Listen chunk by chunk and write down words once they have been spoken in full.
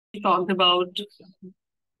talked about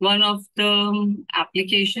one of the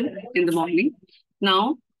application in the morning.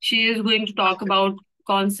 Now she is going to talk about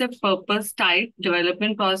concept, purpose, type,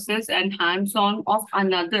 development process, and hands-on of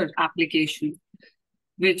another application,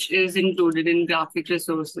 which is included in graphic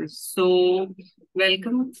resources. So,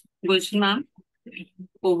 welcome, Gulshan ma'am.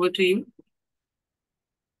 Over to you.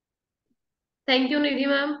 Thank you, Nidhi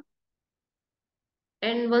ma'am.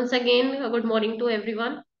 And once again, good morning to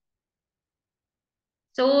everyone.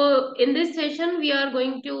 So, in this session, we are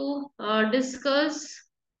going to discuss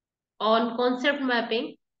on concept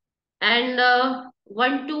mapping and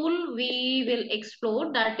one tool we will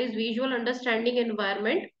explore, that is visual understanding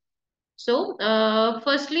environment. So,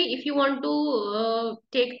 firstly, if you want to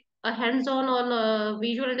take a hands-on on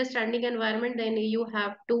visual understanding environment, then you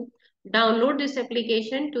have to download this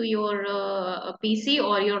application to your PC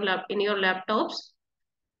or your lap in your laptops,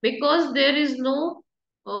 because there is no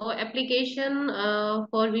application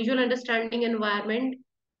for visual understanding environment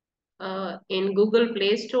in Google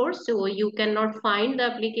Play Store, so you cannot find the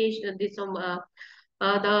application,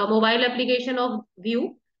 the mobile application of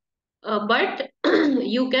View, but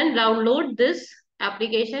you can download this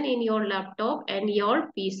application in your laptop and your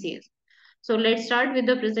PCs. So let's start with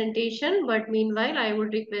the presentation, but meanwhile I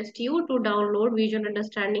would request you to download visual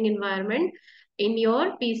understanding environment in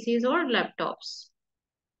your PCs or laptops.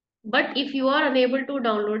 But if you are unable to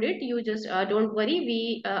download it, you just don't worry,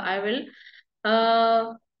 we I will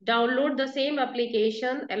uh, download the same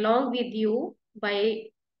application along with you by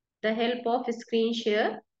the help of screen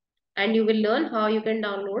share, and you will learn how you can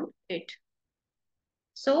download it.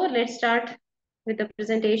 So let's start with the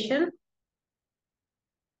presentation.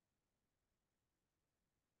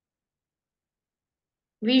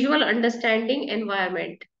 Visual understanding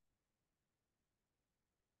environment.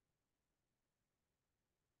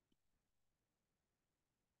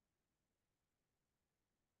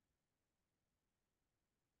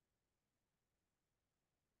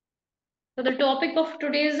 So the topic of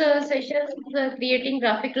today's session is creating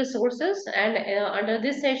graphic resources, and under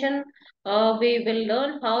this session, we will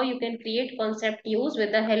learn how you can create concept use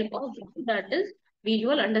with the help of that is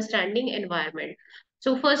visual understanding environment.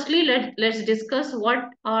 So firstly, let's discuss what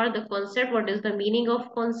are the concept, what is the meaning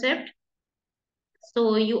of concept.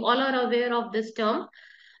 So you all are aware of this term.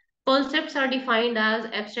 Concepts are defined as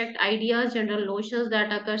abstract ideas, general notions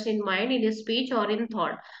that occurs in mind, in speech, or in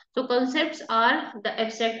thought. So concepts are the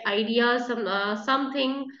abstract ideas,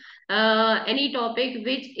 something, any topic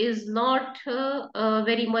which is not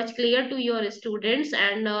very much clear to your students,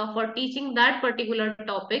 and for teaching that particular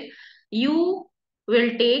topic, you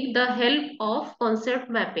will take the help of concept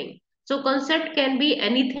mapping. So concept can be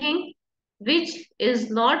anything which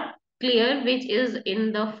is not clear, which is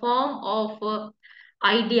in the form of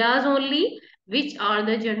ideas only, which are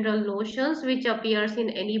the general notions which appears in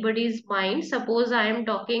anybody's mind. Suppose I am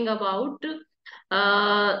talking about there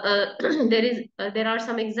are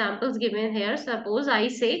some examples given here. Suppose I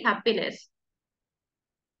say happiness.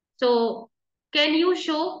 So can you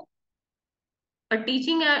show a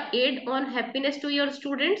teaching aid on happiness to your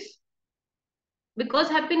students? Because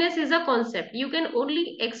happiness is a concept, you can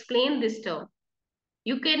only explain this term,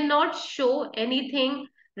 you cannot show anything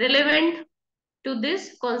relevant to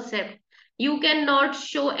this concept. You cannot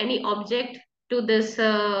show any object to this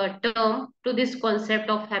term, to this concept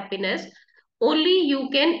of happiness. Only you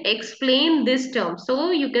can explain this term. So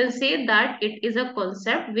you can say that it is a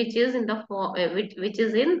concept which is in the form, which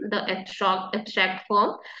is in the abstract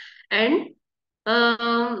form. And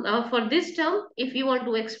for this term, if you want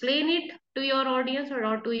to explain it to your audience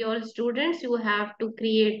or to your students, you have to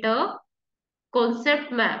create a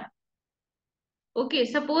concept map. Okay,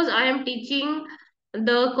 suppose I am teaching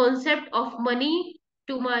the concept of money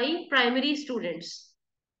to my primary students.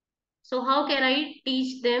 So how can I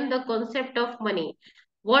teach them the concept of money?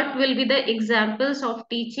 What will be the examples of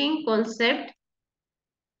teaching concept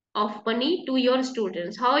of money to your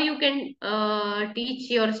students? How you can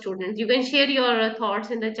teach your students? You can share your thoughts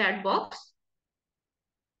in the chat box.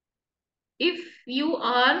 If you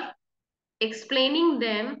are explaining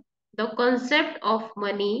them the concept of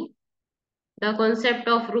money, the concept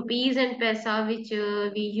of rupees and paisa, which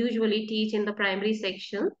we usually teach in the primary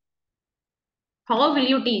section, how will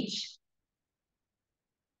you teach?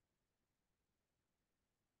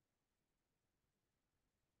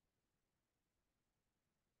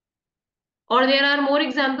 Or there are more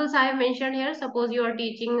examples I have mentioned here. Suppose you are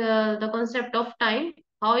teaching the concept of time,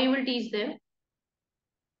 how you will teach them?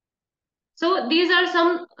 So these are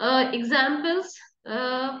some examples.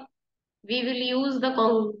 We will use the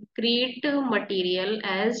concrete material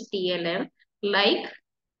as TLM, like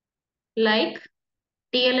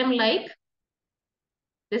TLM, like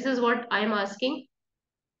This is what I'm asking.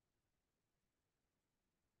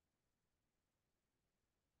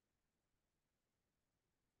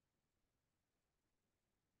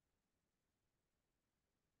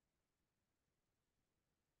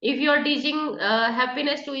 If you are teaching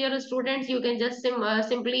happiness to your students, you can just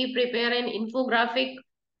simply prepare an infographic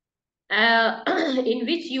in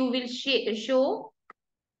which you will show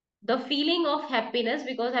the feeling of happiness,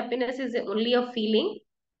 because happiness is only a feeling,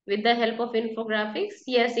 with the help of infographics.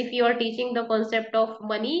 Yes, if you are teaching the concept of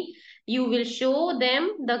money, you will show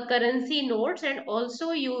them the currency notes, and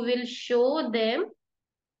also you will show them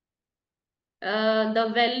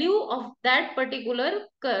the value of that particular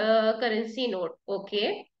currency note.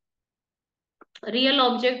 Okay, real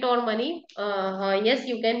object or money. Yes,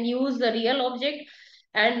 you can use the real object,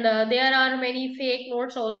 and there are many fake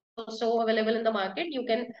notes also available in the market. You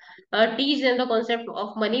can teach them the concept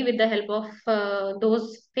of money with the help of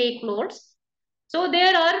those fake notes. So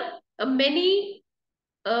there are many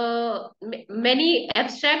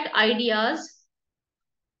abstract ideas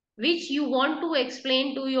which you want to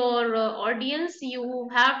explain to your audience. You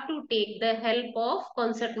have to take the help of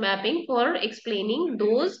concept mapping for explaining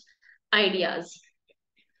those ideas.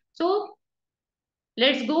 So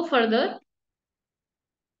let's go further.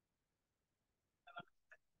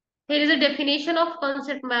 Here is a definition of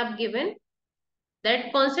concept map given,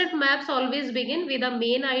 that concept maps always begin with a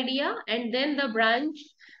main idea and then the branch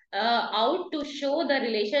out to show the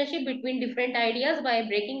relationship between different ideas by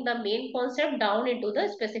breaking the main concept down into the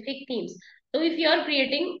specific themes. So if you are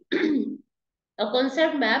creating a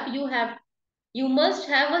concept map, you must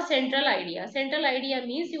have a central idea. Central idea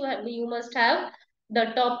means you must have the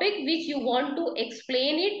topic which you want to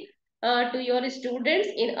explain it to your students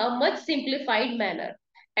in a much simplified manner.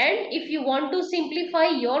 And if you want to simplify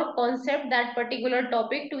your concept, that particular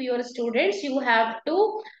topic, to your students, you have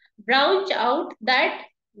to branch out that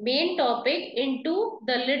main topic into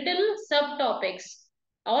the little subtopics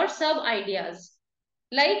or sub ideas.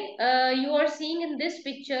 Like you are seeing in this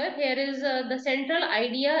picture, here is the central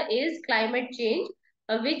idea is climate change,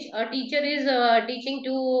 which a teacher is teaching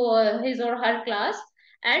to his or her class.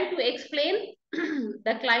 And to explain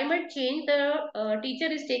the climate change, the teacher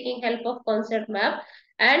is taking help of concept map.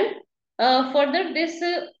 And further, this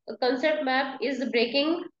concept map is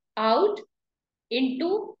breaking out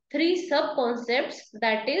into three sub concepts,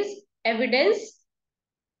 that is evidence,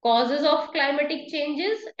 causes of climatic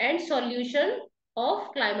changes, and solution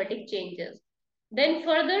of climatic changes. Then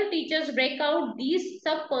further, teachers break out these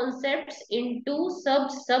sub concepts into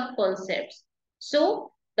sub concepts.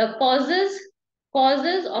 So the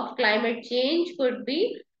causes of climate change could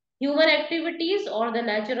be human activities or the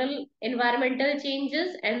natural environmental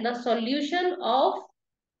changes, and the solution of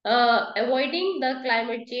avoiding the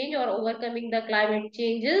climate change or overcoming the climate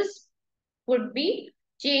changes would be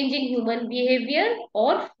change in human behavior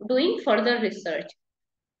or doing further research.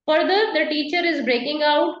 Further, the teacher is breaking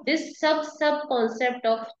out this sub concept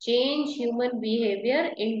of change human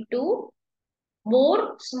behavior into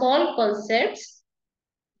more small concepts,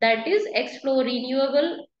 that is explore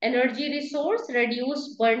renewable energy resource,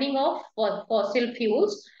 reduce burning of fossil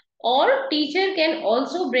fuels. Or teacher can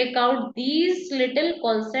also break out these little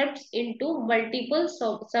concepts into multiple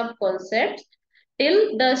sub concepts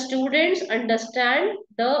till the students understand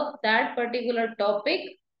that particular topic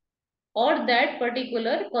or that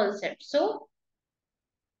particular concept. So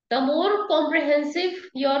the more comprehensive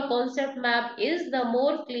your concept map is, the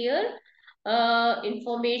more clear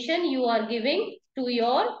information you are giving to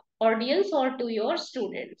your audience or to your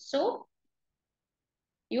students. So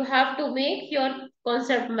you have to make your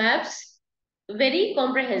concept maps very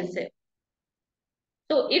comprehensive.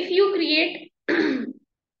 So if you create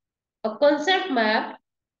a concept map,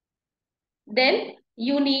 then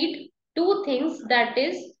you need two things, that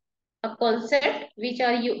is a concept which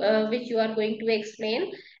you are going to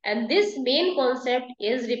explain, and this main concept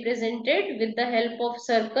is represented with the help of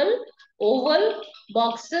circle, oval,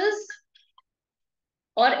 boxes,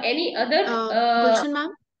 or any other Gulshan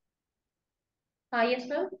ma'am, yes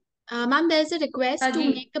ma'am. Ma'am, there's a request to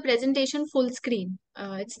Haji. make the presentation full screen.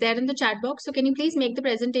 It's there in the chat box. So can you please make the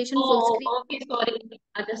presentation full Oh, screen?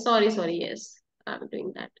 okay, sorry, yes, I'm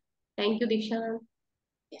doing that. Thank you, Diksha.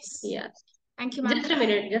 Yes. Yes, Thank you, ma'am. just a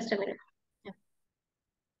minute. Yeah.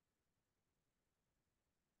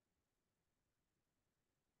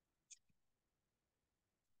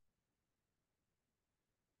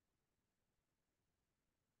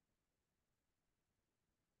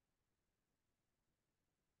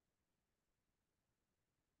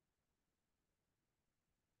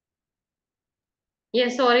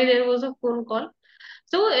 Yes, sorry, there was a phone call.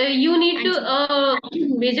 So you need Thank to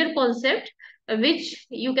you. major concept which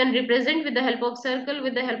you can represent with the help of circle,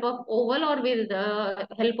 with the help of oval, or with the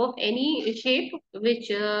help of any shape which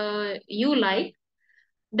you like.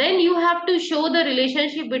 Then you have to show the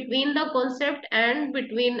relationship between the concept and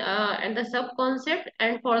between and the sub concept,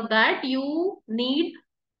 and for that you need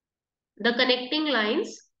the connecting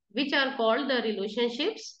lines, which are called the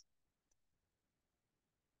relationships.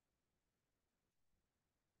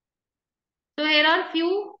 So here are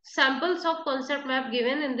few samples of concept map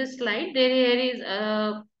given in this slide. Here is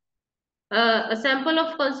a sample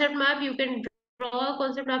of concept map. You can draw a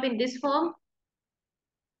concept map in this form.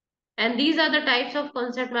 And these are the types of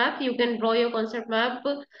concept map. You can draw your concept map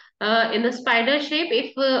in the spider shape.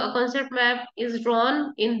 If a concept map is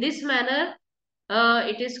drawn in this manner,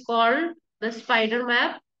 it is called the spider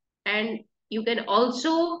map. And you can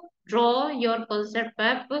also draw your concept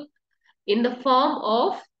map in the form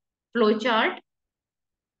of flowchart.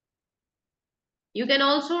 You can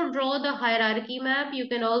also draw the hierarchy map. You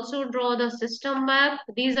can also draw the system map.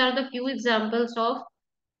 These are the few examples of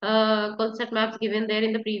concept maps given there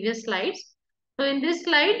in the previous slides. So in this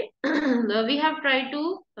slide, we have tried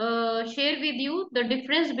to share with you the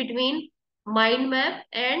difference between mind map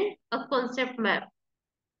and a concept map.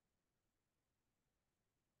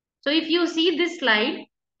 So if you see this slide,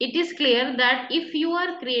 it is clear that if you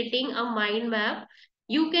are creating a mind map,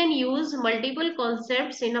 you can use multiple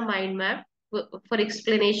concepts in a mind map for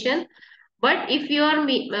explanation. But if you are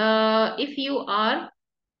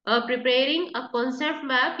preparing a concept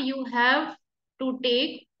map, you have to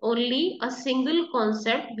take only a single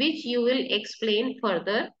concept which you will explain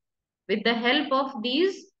further with the help of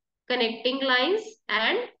these connecting lines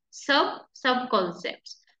and sub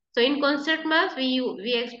concepts. So in concept maps,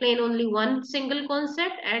 we explain only one single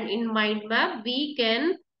concept, and in mind map, we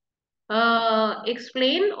can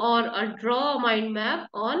explain or draw a mind map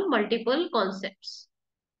on multiple concepts.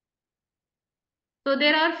 So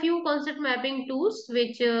there are few concept mapping tools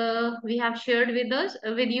which we have shared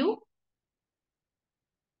with you.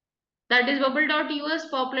 That is bubble.us,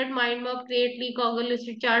 Poplet, Mindmap, Creately, Coggle,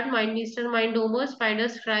 Lucidchart, MindMeister, Mindomo, Spider,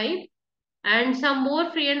 Scribe, and some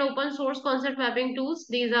more free and open source concept mapping tools.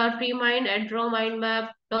 These are FreeMind, AdDraw, MindMap,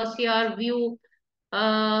 Dossier, View,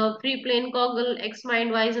 FreePlane, Coggle,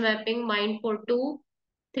 XMind, Wise Mapping, Mind42,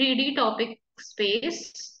 3D Topic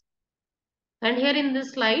Space. And here in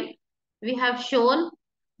this slide, we have shown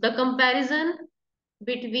the comparison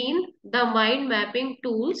between the mind mapping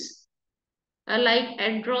tools like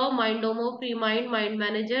AdDraw, Mindomo, FreeMind, Mind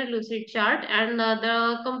Manager, Lucidchart, and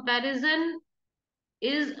the comparison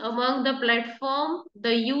is among the platform,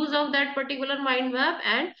 the use of that particular mind map,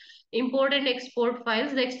 and import and export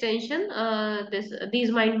files, the extension these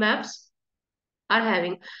mind maps are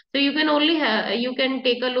having. So you can only you can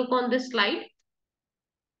take a look on this slide.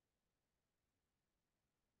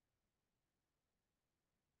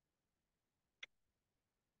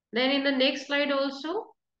 Then in the next slide also,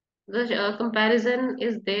 the comparison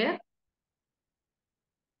is there.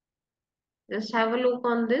 Just have a look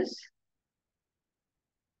on this.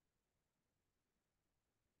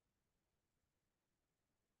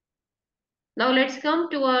 Now let's come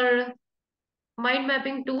to our mind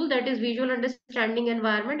mapping tool, that is visual understanding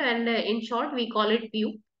environment, and in short we call it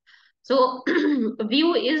View. So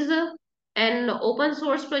View is an open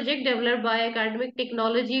source project developed by Academic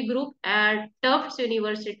Technology Group at Tufts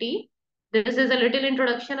University. This is a little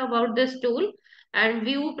introduction about this tool. And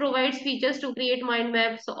View provides features to create mind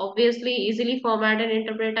maps, obviously easily format and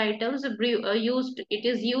interpret items. It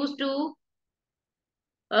is used to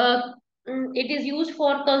uh, it is used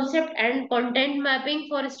for concept and content mapping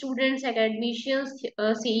for students, academicians,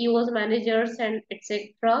 CEOs, managers, and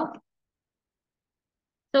etc.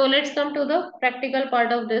 So let's come to the practical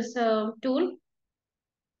part of this tool.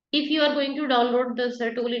 If you are going to download this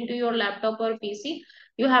tool into your laptop or PC,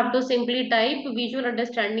 you have to simply type Visual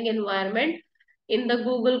Understanding Environment in the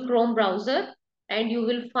Google Chrome browser, and you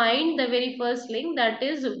will find the very first link, that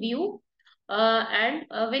is View.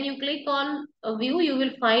 When you click on View, you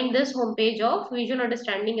will find this homepage of Visual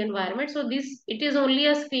Understanding Environment. So it is only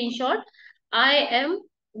a screenshot. I am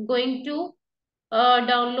going to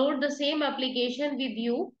download the same application with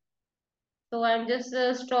you. So I'm just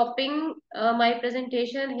stopping my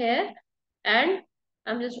presentation here, and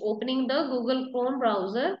I'm just opening the Google Chrome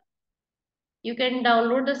browser. You can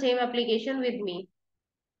download the same application with me.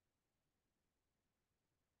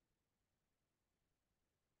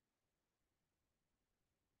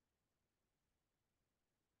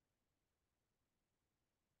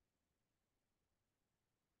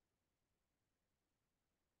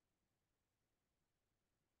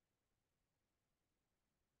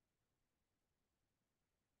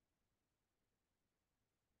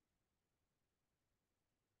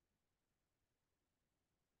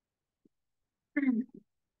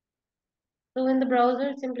 So in the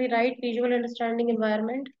browser, simply write visual understanding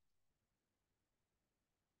environment.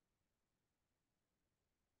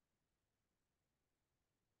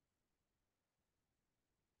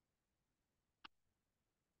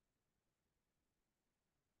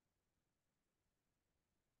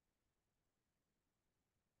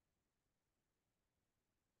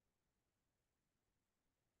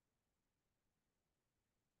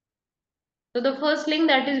 So the first link,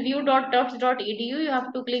 that is view.tufts.edu, you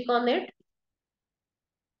have to click on it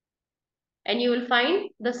and you will find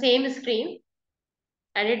the same screen,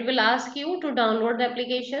 and it will ask you to download the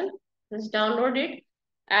application. Just download it,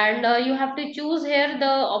 and you have to choose here the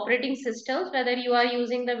operating systems, whether you are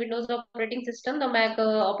using the Windows operating system, the Mac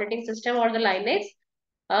operating system, or the Linux.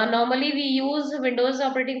 Normally we use Windows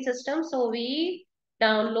operating system, so we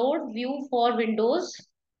download View for Windows.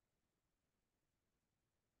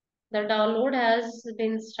 The download has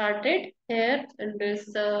been started here, and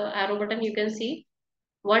this arrow button you can see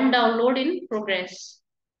one download in progress.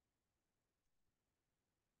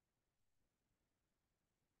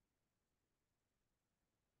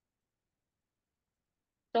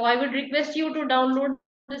 So I would request you to download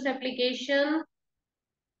this application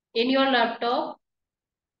in your laptop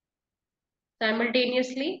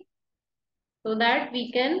simultaneously so that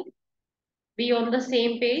we can be on the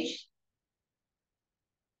same page.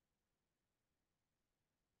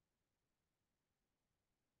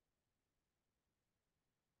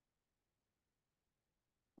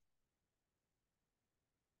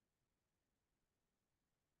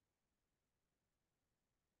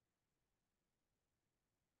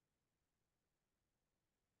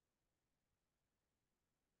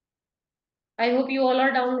 I hope you all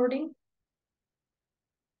are downloading.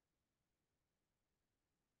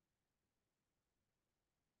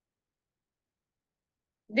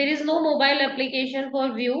 There is no mobile application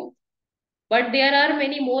for View, but there are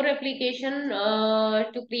many more applications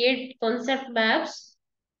to create concept maps,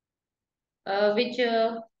 which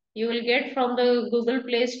you will get from the Google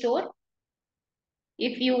Play Store.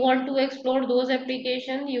 If you want to explore those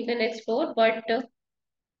applications, you can explore, but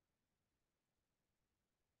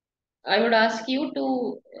I would ask you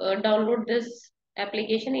to download this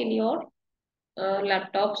application in your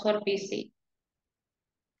laptops or PC.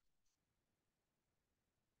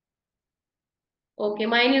 Okay,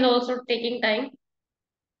 mine is also taking time.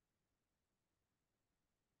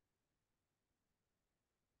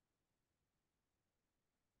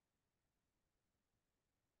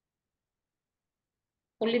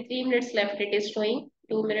 Only 3 minutes left. It is showing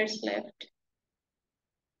 2 minutes left.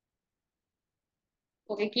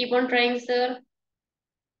 Okay, keep on trying, sir.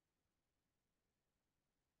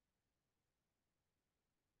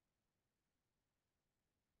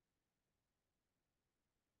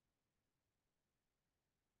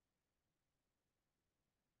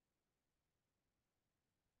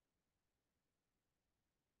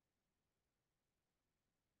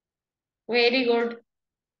 Very good.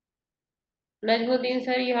 Najmuddin,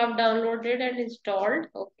 sir, you have downloaded and installed.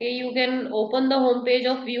 Okay, you can open the home page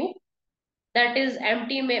of View. That is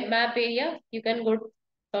empty map area. You can go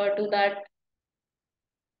to that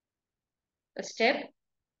step.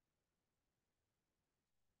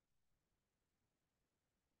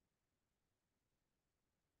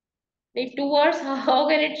 Need 2 hours? How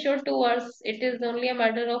can it show 2 hours? It is only a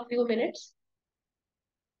matter of few minutes.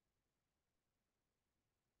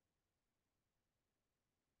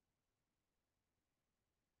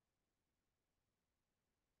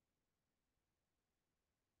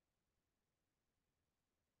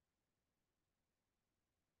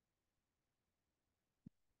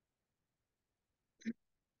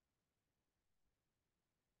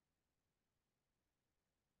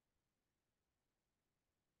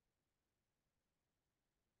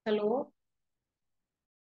 Hello.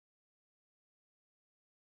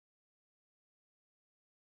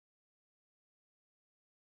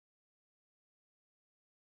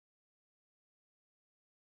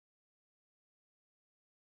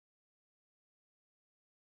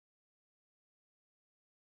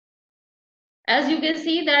 As you can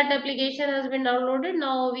see, that application has been downloaded.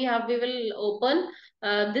 Now we will open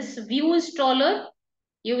this View installer.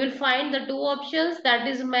 You will find the two options, that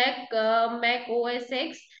is Mac OS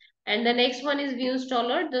X, and the next one is View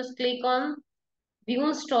installer. Just click on View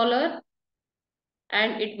installer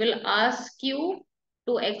and it will ask you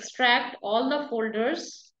to extract all the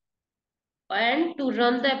folders, and to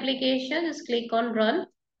run the application just click on run.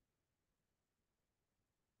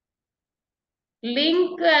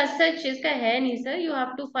 Link as such iska hai nahi, sir. You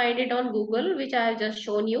have to find it on Google, which I have just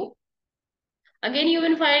shown you. Again, you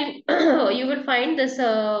will find you will find this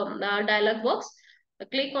dialog box.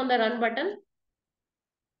 Click on the run button.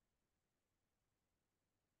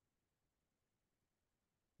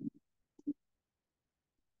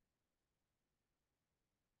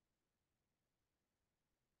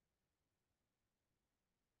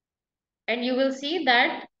 and you will see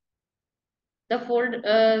that the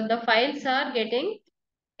files are getting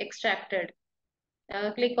extracted.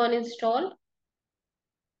 Click on install.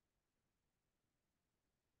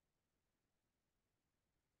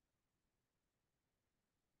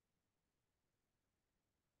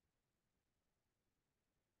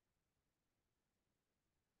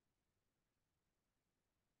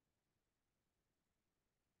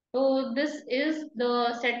 So this is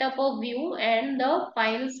the setup of view, and the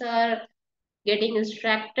files are getting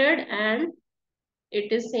extracted, and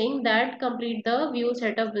it is saying that complete the view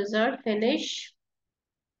setup wizard, finish.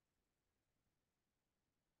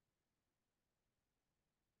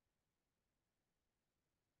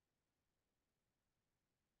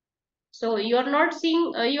 So you are not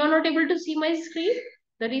seeing, you are not able to see my screen,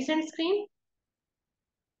 the recent screen.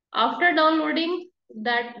 After downloading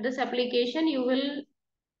this application, you will,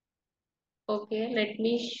 okay, let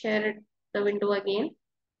me share the window again.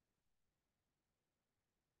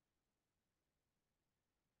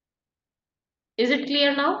 Is it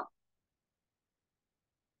clear now?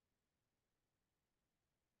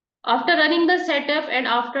 After running the setup and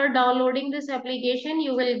after downloading this application,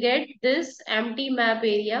 you will get this empty map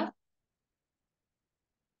area.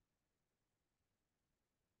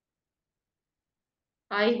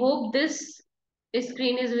 I hope this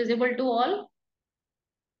screen is visible to all.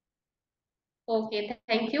 Okay,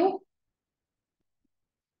 thank you.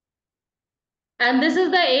 And this is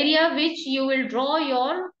the area which you will draw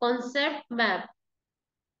your concept map.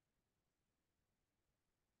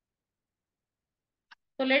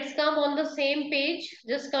 So let's come on the same page.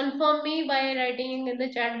 Just confirm me by writing in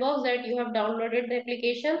the chat box that you have downloaded the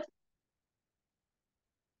application.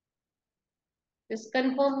 Just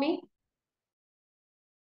confirm me.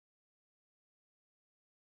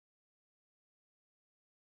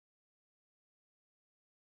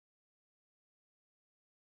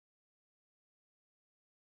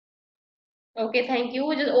 Okay, thank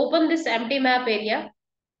you. Just open this empty map area.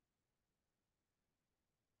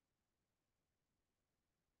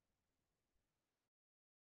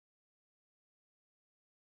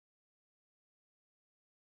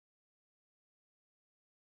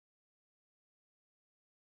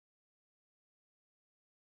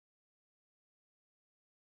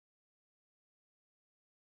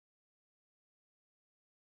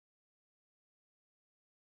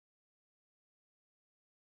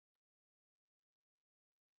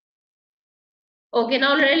 Okay,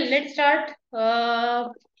 now let's start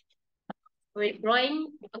with drawing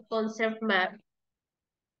a concept map.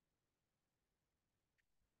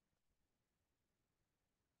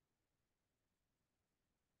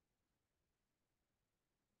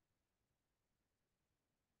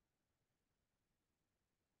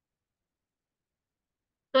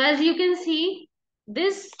 So as you can see,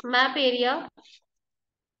 this map area,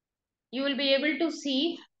 you will be able to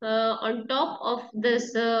see on top of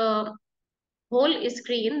this whole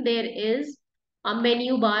screen, there is a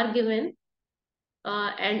menu bar given.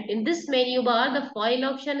 And in this menu bar, the file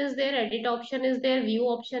option is there, edit option is there, view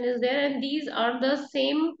option is there, and these are the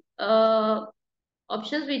same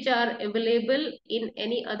options which are available in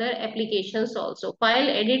any other applications also. File,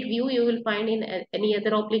 edit, view you will find in any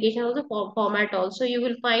other application also, format also you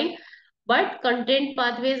will find. But content,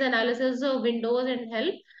 pathways, analysis of windows and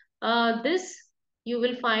help, this you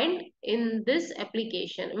will find in this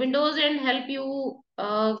application. Windows and help you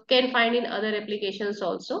can find in other applications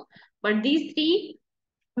also. But these three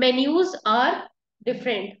menus are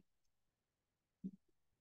different.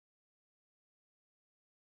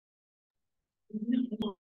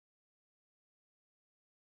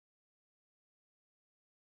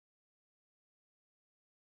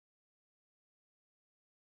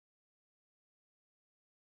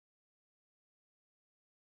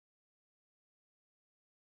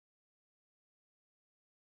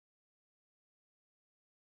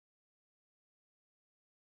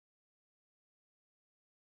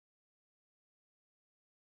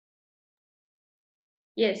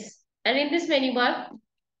 Yes. And in this menu bar,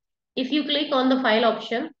 if you click on the file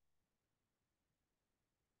option,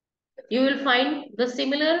 you will find the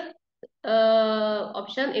similar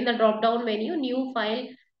option in the drop down menu: new file,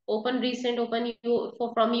 open, recent, open you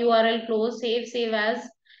from URL, close, save as,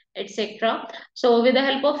 etc. So with the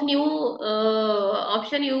help of new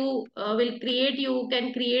option, you you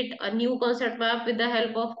can create a new concept map. With the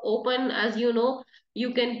help of open, as you know,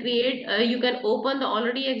 you can create, you can open the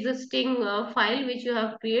already existing file which you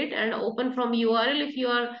have created and open from URL. If you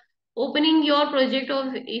are opening your project,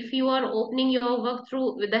 or if you are opening your work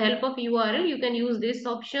through with the help of URL, you can use these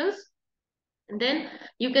options. Then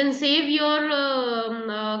you can save your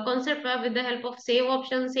concept map with the help of save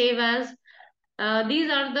option, save as, These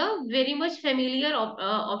are the very much familiar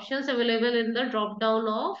options available in the drop down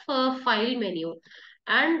of file menu.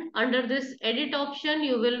 And under this edit option,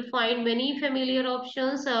 you will find many familiar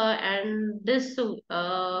options, and this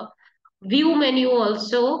view menu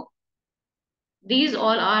also. These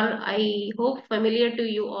all are, I hope, familiar to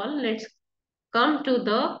you all. Let's come to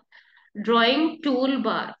the drawing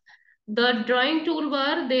toolbar. The drawing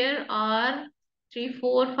toolbar, there are 3,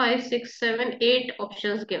 4, 5, 6, 7, 8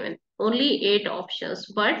 options given. Only 8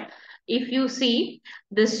 options. But if you see,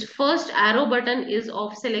 this first arrow button is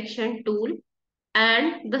of selection tool,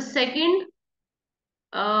 and the second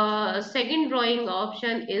drawing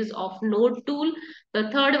option is of node tool. The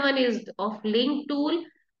third one is of link tool.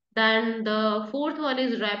 Then the fourth one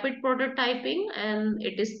is rapid prototyping, and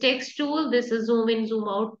it is text tool. This is zoom in, zoom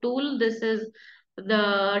out tool. This is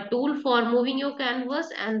the tool for moving your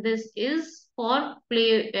canvas, and this is for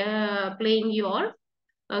playing your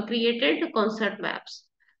created concept maps.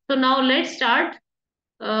 So now let's start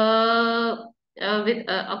uh,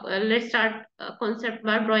 let's start a concept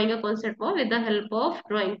map, drawing a concept map with the help of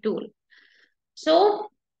drawing tool. So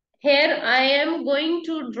here I am going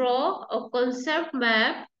to draw a concept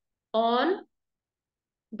map on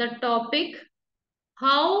the topic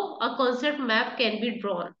how a concept map can be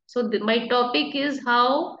drawn. So my topic is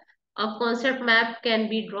how a concept map can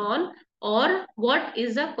be drawn, or what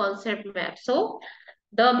is a concept map. So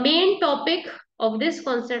the main topic of this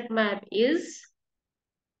concept map is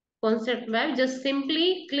concept map. Just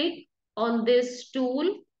simply click on this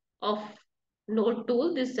tool of node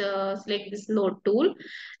tool, this select this node tool,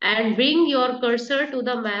 and bring your cursor to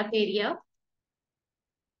the map area.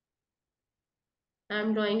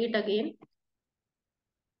 I'm drawing it again.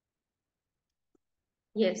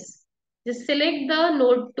 Yes, just select the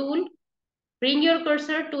node tool, bring your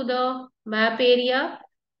cursor to the map area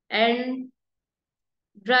and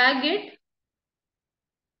drag it.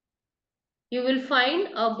 You will find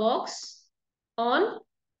a box on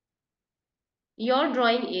your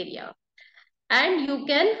drawing area, and you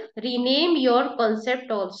can rename your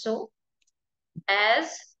concept also,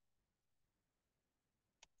 as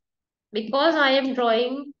because I am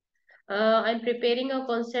drawing, I'm preparing a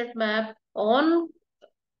concept map on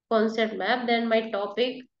concept map, then my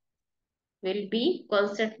topic will be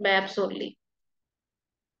concept maps only.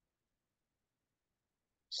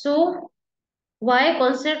 So why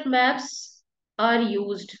concept maps are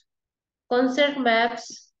used? Concept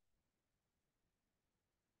maps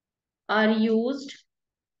are used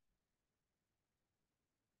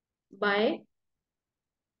by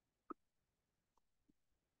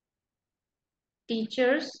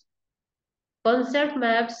teachers. Concept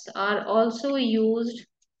maps are also used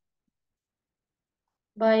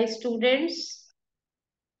by students.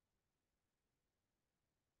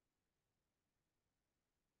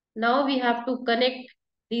 Now we have to connect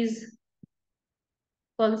these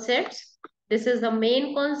concepts. This is the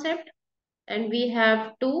main concept, and we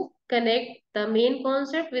have to connect the main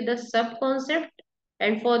concept with the sub concept,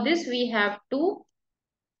 and for this we have to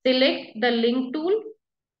select the link tool.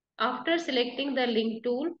 After selecting the link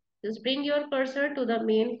tool, just bring your cursor to the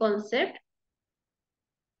main concept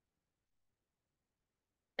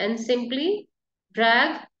and simply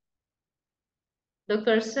drag the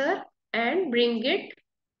cursor and bring it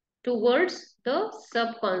towards the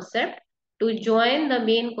sub concept to join the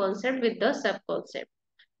main concept with the sub concept.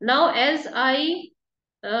 Now as I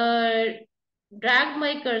drag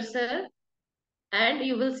my cursor, and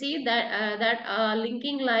you will see that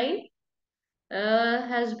linking line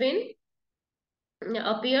has been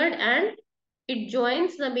appeared, and it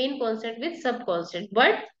joins the main concept with sub concept.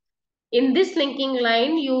 But in this linking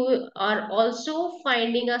line, you are also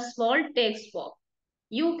finding a small text box.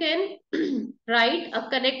 You can write a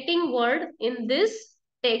connecting word in this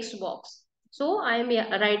text box. So I am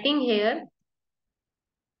writing here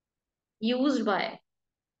used by.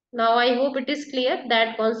 Now I hope it is clear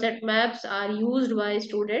that concept maps are used by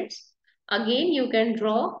students. Again, you can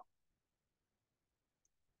draw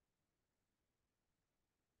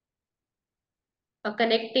a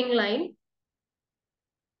connecting line.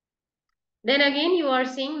 Then again, you are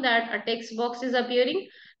seeing that a text box is appearing.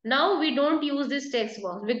 Now we don't use this text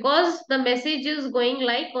box because the message is going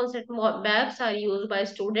like concept maps are used by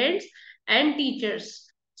students and teachers.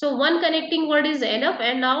 So one connecting word is enough,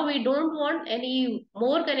 and now we don't want any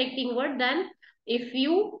more connecting word. Then if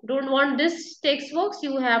you don't want this text box,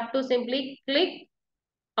 you have to simply click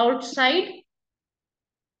outside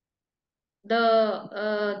the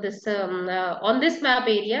on this map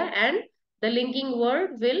area, and the linking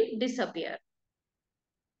word will disappear.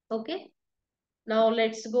 Okay. Now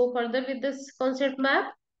let's go further with this concept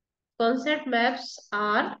map. Concept maps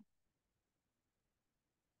are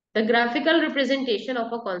the graphical representation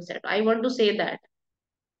of a concept. I want to say that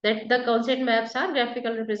the concept maps are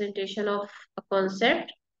graphical representation of a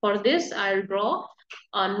concept. For this, I'll draw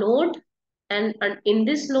a node, and in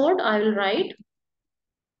this node, I will write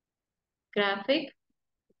graphic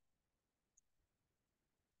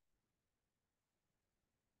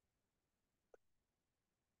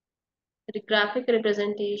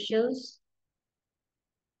representations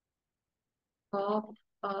of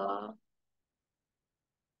a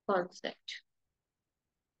concept.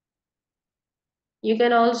 You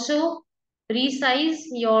can also resize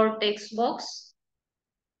your text box.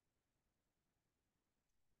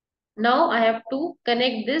 Now I have to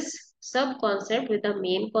connect this sub concept with the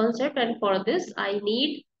main concept, and for this I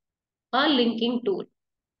need a linking tool.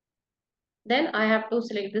 Then I have to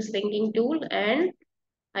select this linking tool, and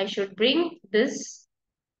I should bring this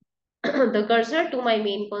the cursor to my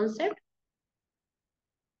main concept,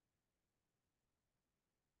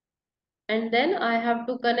 and then I have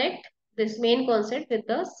to connect this main concept with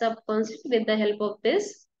the sub concept with the help of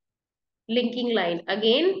this linking line.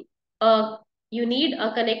 Again, you need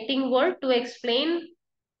a connecting word to explain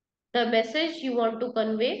the message you want to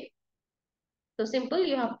convey. So simple,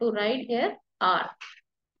 you have to write here R.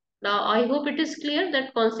 Now I hope it is clear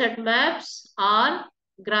that concept maps are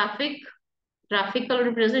graphical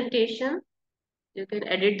representation. You can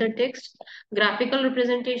edit the text. Graphical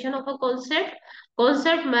representation of a concept.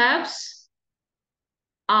 Concept maps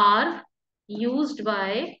are used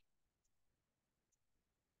by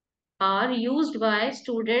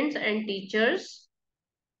students and teachers,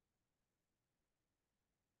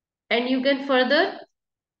 and you can further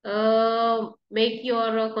make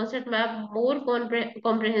your concept map more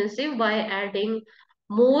comprehensive by adding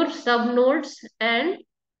more subnodes and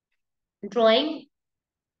drawing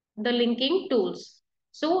the linking tools.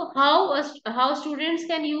 So how students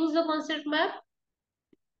can use the concept map?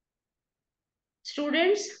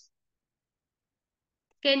 Students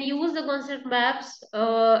can use the concept maps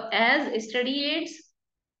as study aids,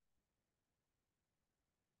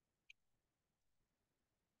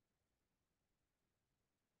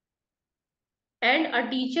 and a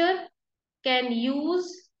teacher can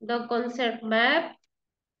use the concept map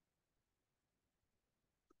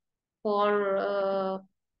for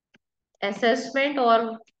assessment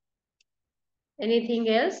or anything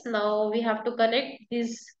else. Now we have to connect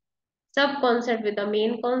this sub concept with the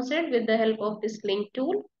main concept with the help of this link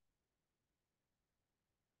tool.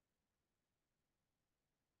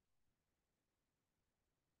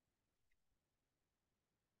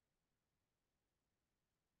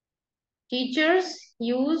 Teachers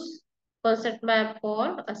use concept map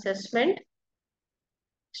for assessment.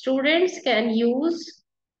 Students can use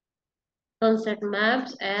concept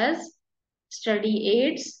maps as study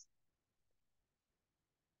aids.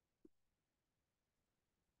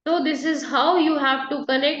 So this is how you have to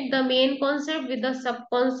connect the main concept with the sub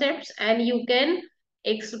concepts, and you can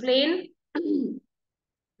explain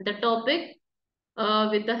the topic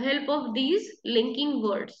with the help of these linking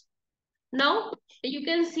words. Now you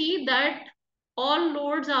can see that all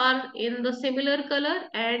nodes are in the similar color,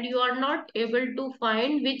 and you are not able to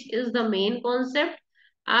find which is the main concept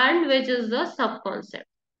and which is the sub concept.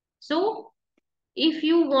 So if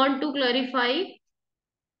you want to clarify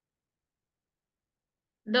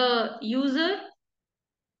the user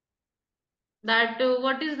that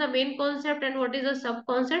what is the main concept and what is the sub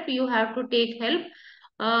concept, you have to take help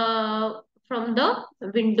from the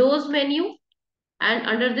Windows menu. And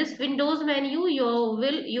under this Windows menu, you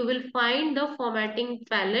will find the formatting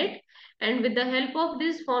palette, and with the help of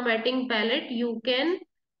this formatting palette, you can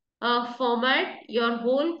format your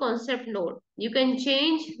whole concept node. You can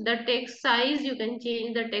change the text size, you can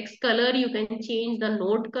change the text color, you can change the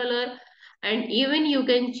node color, and even you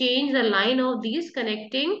can change the line of these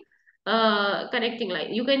connecting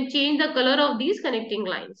line. You can change the color of these connecting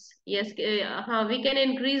lines. Yes, we can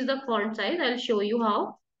increase the font size. I'll show you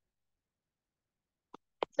how.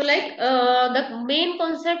 So like the main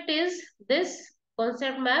concept is this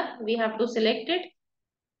concept map. We have to select it.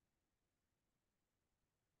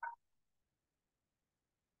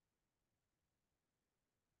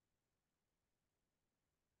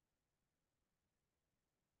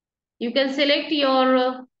 You can select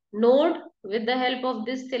your node with the help of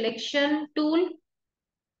this selection tool.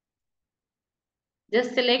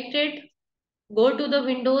 Just select it. Go to the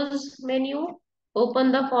Windows menu.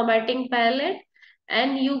 Open the formatting palette.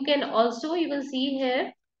 And you can also, you can see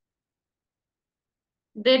here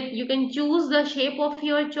that you can choose the shape of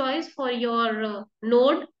your choice for your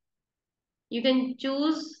node. You can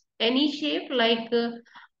choose any shape, like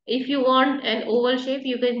if you want an oval shape,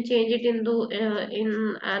 you can change it into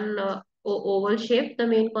in an oval shape, the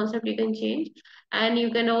main concept you can change. And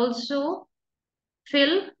you can also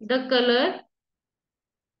fill the color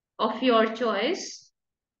of your choice.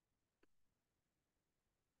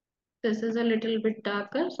 This is a little bit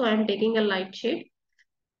darker, so I'm taking a light shade.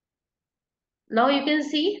 Now you can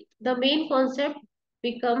see the main concept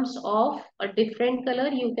becomes of a different color.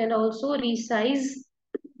 You can also resize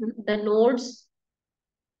the nodes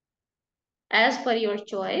as per your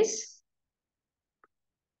choice.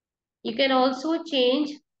 You can also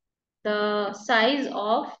change the size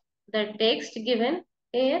of the text given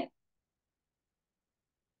here.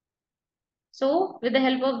 So with the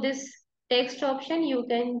help of this text option, you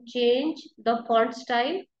can change the font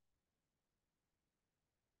style.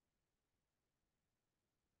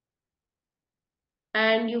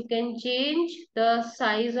 And you can change the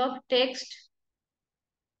size of text.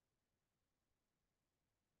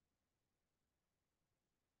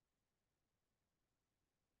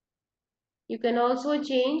 You can also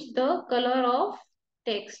change the color of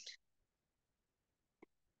text.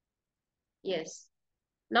 Yes.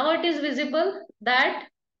 Now it is visible that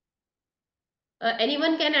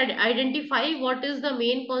anyone can identify what is the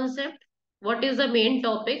main concept, what is the main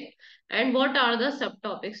topic, and what are the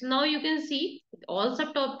subtopics. Now you can see all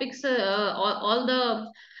subtopics, all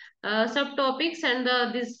the subtopics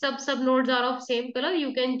and these subnodes are of same color.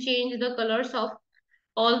 You can change the colors of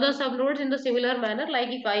all the subnodes in the similar manner. Like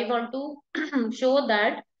if I want to show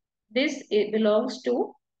that this belongs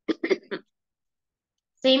to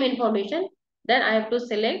same information, then I have to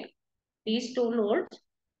select these two nodes.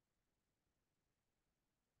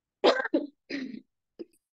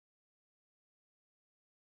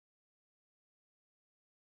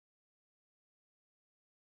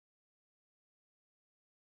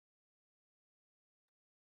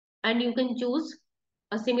 And you can choose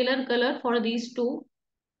a similar color for these two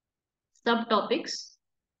subtopics.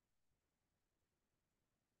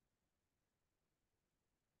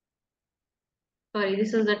 Sorry,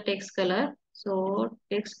 this is the text color. So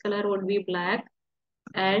text color would be black,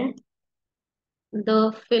 and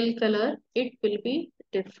the fill color, it will be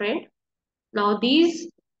different. Now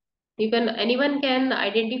these, anyone can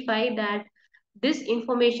identify that this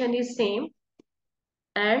information is same,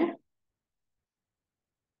 and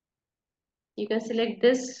you can select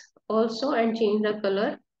this also and change the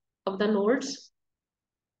color of the nodes.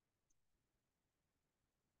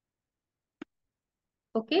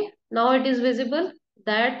 Okay, now it is visible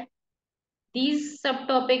that these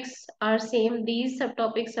subtopics are same, these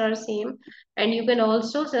subtopics are same, and you can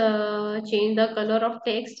also change the color of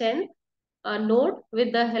text and node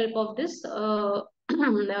with the help of this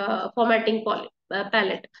formatting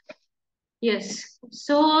palette. Yes,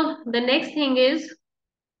 so the next thing is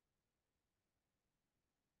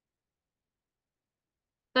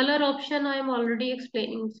color option. I am already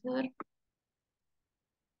explaining, sir.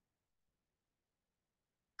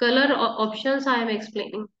 Color options I am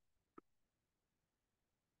explaining.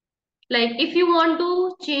 Like if you want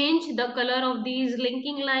to change the color of these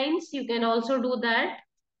linking lines, you can also do that.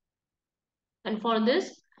 And for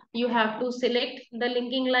this, you have to select the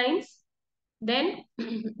linking lines, then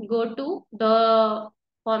go to the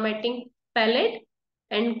formatting palette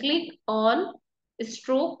and click on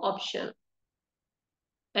stroke option.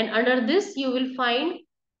 And under this, you will find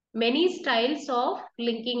many styles of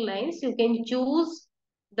linking lines. You can choose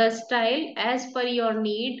the style as per your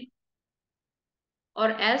need or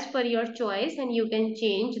as per your choice, and you can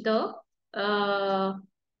change the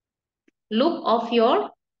look of your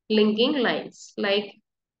linking lines. Like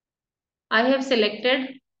I have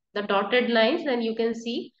selected the dotted lines, and you can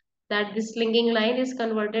see that this linking line is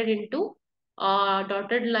converted into a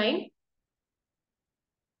dotted line.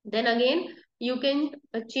 Then again, you can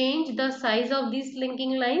change the size of these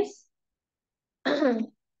linking lines.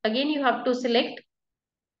 Again, you have to select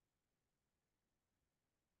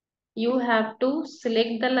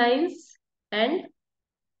the lines, and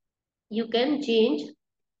you can change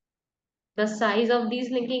the size of these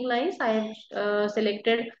linking lines. I have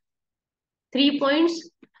selected 3 points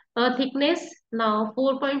thickness, now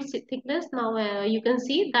 4 points thickness. Now you can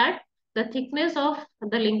see that the thickness of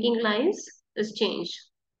the linking lines is changed.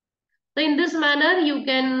 So in this manner, you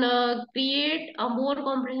can create a more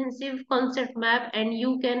comprehensive concept map, and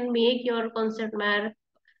you can make your concept map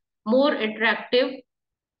more attractive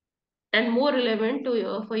and more relevant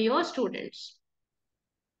to for your students.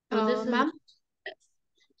 So this is Ma'am?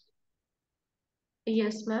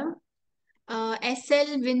 Yes, ma'am.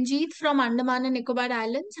 SL Vinjeet from Andaman and Nicobar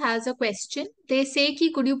Islands has a question. They say,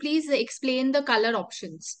 could you please explain the color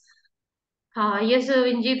options? Yes,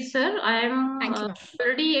 Vinjit sir, I am Thank you, ma'am.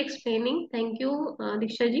 already explaining. Thank you,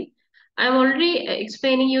 Diksha ji. I'm already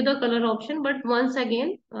explaining you the color option, but once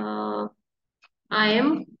again, I'll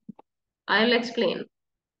explain.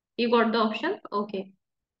 You got the option? Okay.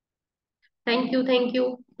 Thank you, thank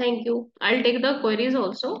you, thank you. I'll take the queries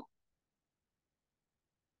also.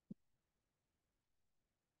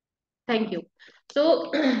 Thank you.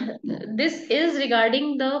 So this is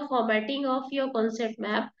regarding the formatting of your concept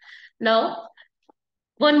map. Now,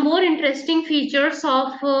 one more interesting features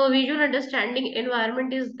of visual understanding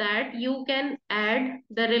environment is that you can add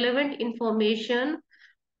the relevant information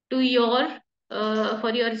to your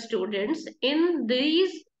for your students in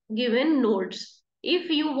these given nodes. If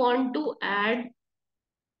you want to add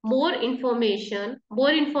more information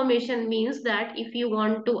means that if you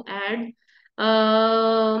want to add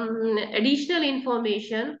additional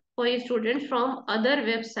information for your students from other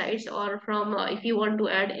websites, or from if you want to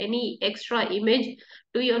add any extra image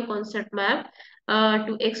to your concept map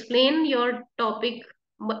to explain your topic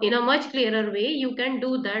in a much clearer way, you can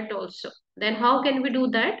do that also. Then how can we do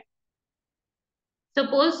that?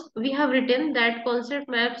 Suppose we have written that concept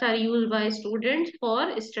maps are used by students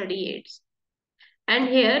for study aids. And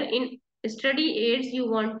here in study aids, you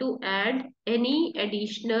want to add any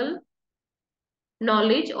additional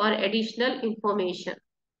knowledge or additional information.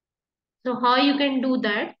 So how you can do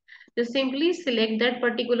that? Just simply select that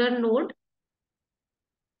particular node,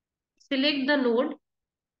 select the node,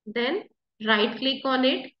 then right click on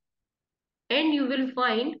it, and you will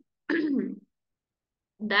find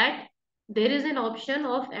that there is an option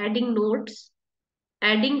of adding nodes,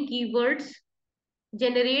 adding keywords,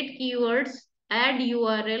 generate keywords, add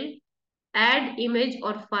URL, add image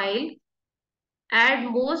or file, add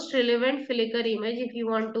most relevant Flickr image. If you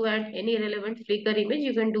want to add any relevant Flickr image,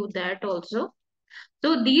 you can do that also.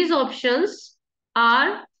 So these options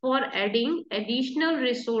are for adding additional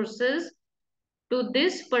resources to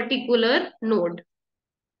this particular node.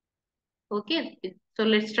 Okay, so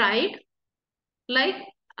let's try it. Like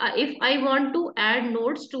if I want to add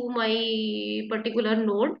nodes to my particular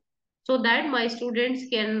node so that my students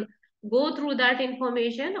can go through that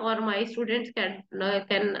information, or my students can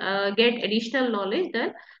get additional knowledge,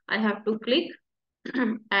 then I have to click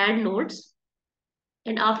add nodes,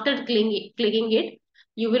 and after clicking it,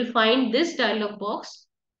 you will find this dialog box,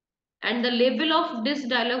 and the label of this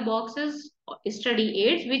dialog box is study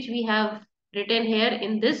aids, which we have written here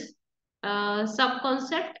in this sub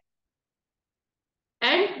concept.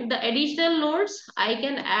 And the additional nodes I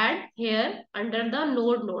can add here under the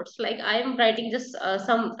nodes. Like I am writing just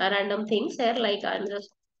some random things here, like I'm just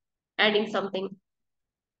adding something.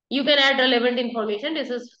 You can add relevant information. This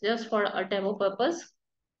is just for a demo purpose.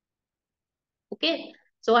 Okay,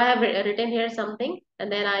 so I have written here something,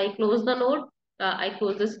 and then I close the node. I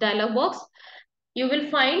close this dialog box. You will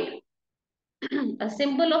find a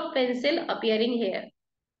symbol of pencil appearing here.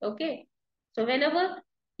 Okay, so whenever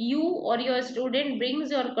you or your student brings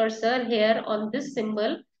your cursor here on this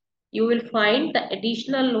symbol, you will find the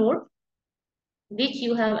additional node which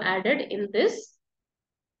you have added in this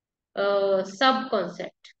sub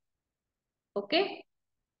concept. Okay,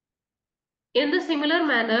 in the similar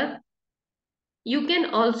manner, you can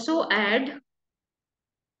also add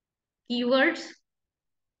keywords,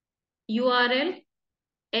 URL,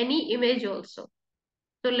 any image also.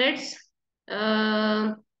 So let's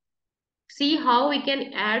see how we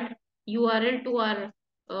can add URL to our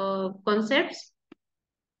concepts.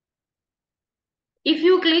 If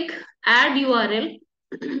you click add URL,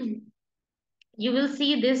 you will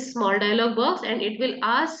see this small dialog box, and it will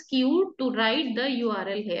ask you to write the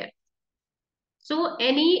URL here. So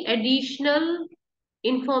any additional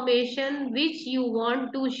information which you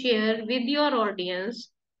want to share with your audience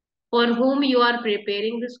for whom you are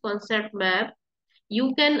preparing this concept map,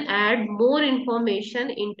 you can add more information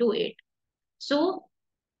into it. So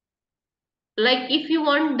like if you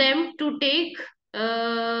want them to take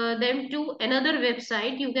them to another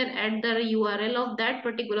website, you can add the URL of that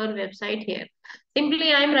particular website here.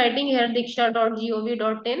 Simply I am writing here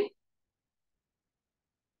diksha.gov.in.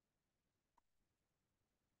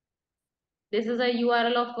 This is a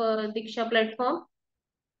URL of Diksha platform.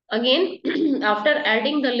 Again, after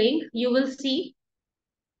adding the link, you will see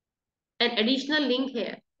an additional link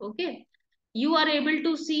here. Okay, you are able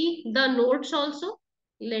to see the notes also.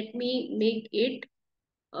 Let me make it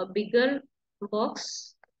a bigger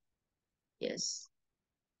box. Yes.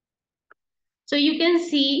 So you can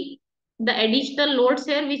see the additional notes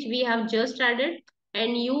here which we have just added,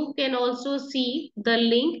 and you can also see the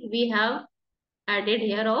link we have added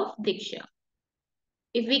here of Diksha.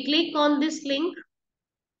 If we click on this link,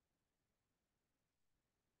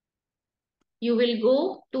 you will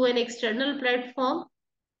go to an external platform.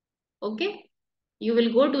 Okay, you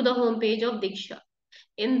will go to the home page of Diksha.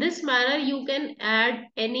 In this manner, you can add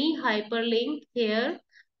any hyperlink here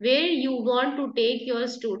where you want to take your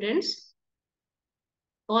students,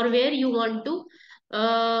 or where you want to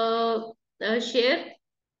share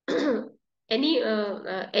any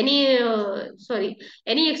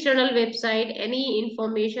external website, any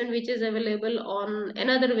information which is available on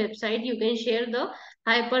another website. You can share the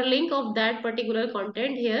hyperlink of that particular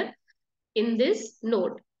content here in this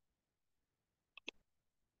node.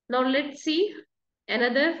 Now let's see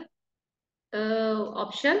another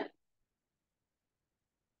option.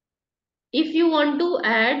 If you want to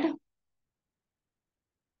add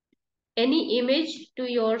any image to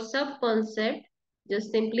your sub concept,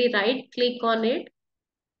 just simply right click on it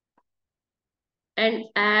and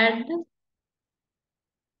add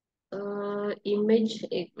image.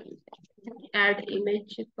 Add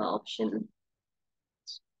image option.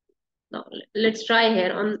 Now let's try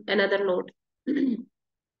here on another node.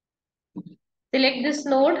 Select this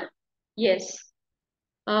node. Yes.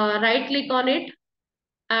 Right click on it,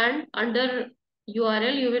 and under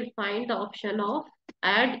URL you will find the option of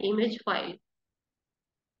add image file.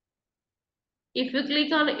 If you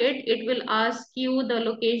click on it, it will ask you the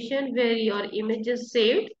location where your image is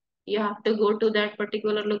saved. You have to go to that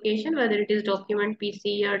particular location, whether it is document,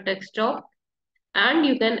 PC or desktop, and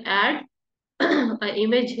you can add an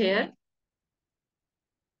image here.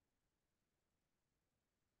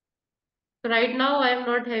 Right now I am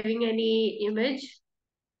not having any image.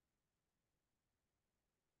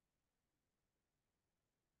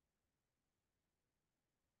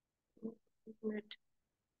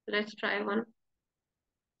 Let's try one.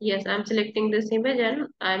 Yes, I'm selecting this image and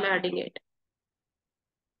I'm adding it.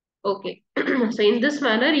 Okay. So in this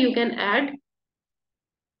manner, you can add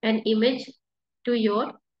an image to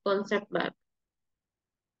your concept map.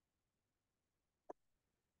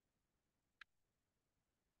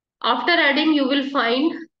 After adding, you will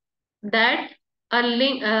find that a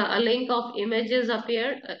link of images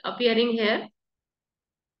appearing here.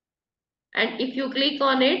 And if you click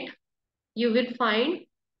on it, you will find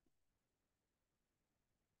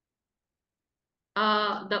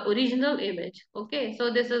the original image. Okay,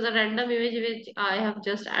 so this is a random image which I have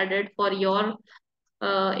just added for your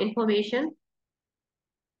information.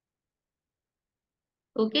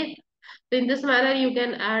 Okay, so in this manner you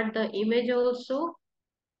can add the image also.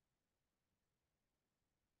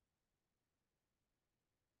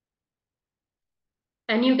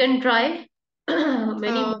 And you can try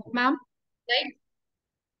many more. Ma'am, Right?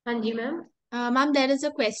 Hanji ma'am. ma'am, there is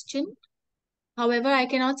a question. However, I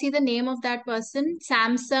cannot see the name of that person.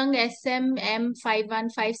 Samsung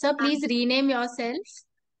SMM515. Sir, please rename yourself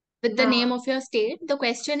with the name of your state. The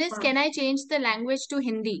question is, can I change the language to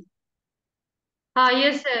Hindi?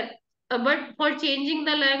 Yes, sir. But for changing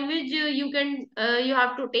the language, you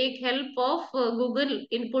have to take help of Google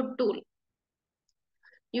input tool.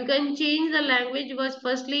 You can change the language, but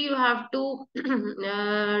firstly you have to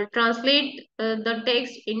translate the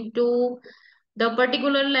text into the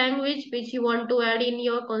particular language which you want to add in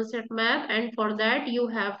your concept map, and for that you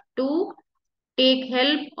have to take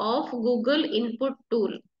help of Google input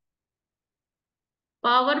tool.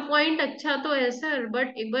 Power point अच्छा तो है sir,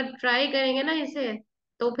 but एक बार try करेंगे ना इसे,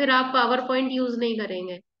 तो फिर आप पावर पॉइंट यूज नहीं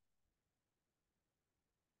करेंगे.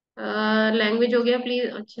 लैंग्वेज हो गया प्लीज.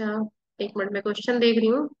 अच्छा, एक मिनट में क्वेश्चन देख रही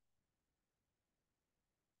हूँ.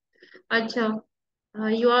 अच्छा,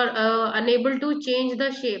 you are unable to change the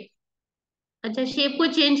shape. अच्छा, शेप को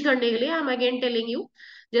चेंज करने के लिए I am again telling you,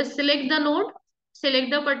 just select the node,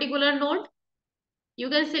 select the particular node. You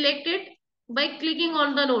can select it by clicking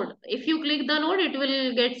on the node. If you click the node, it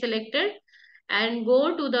will get selected, and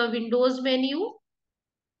go to the Windows menu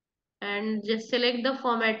and just select the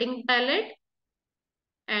formatting palette.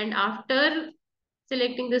 And after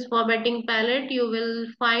selecting this formatting palette, you will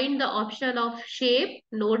find the option of shape,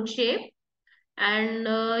 node shape, and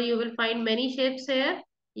you will find many shapes here.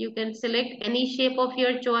 You can select any shape of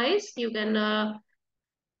your choice. You can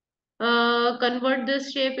convert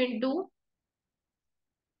this shape into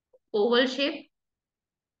oval shape.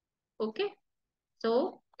 Okay,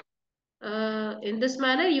 so in this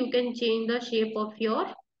manner you can change the shape of your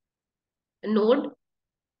node,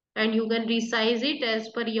 and you can resize it as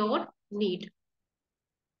per your need.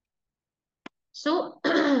 So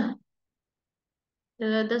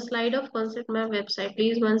the slide of concept map website,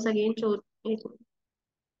 please once again show it.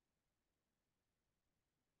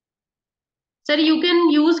 Sir, you can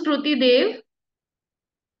use Kruti Dev,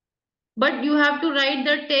 but you have to write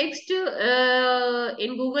the text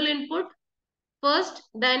in Google input first,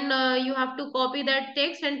 then you have to copy that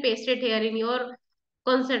text and paste it here in your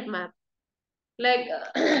concept map. like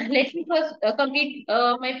let me first complete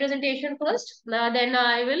my presentation first. Then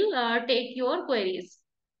I will take your queries.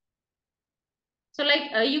 So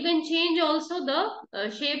like you can change also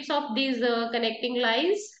the shapes of these connecting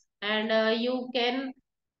lines, and you can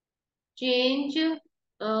change just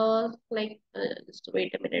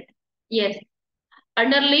wait a minute. Yes,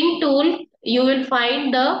 under link tool you will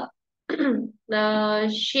find the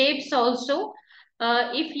shapes also.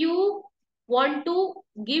 If you want to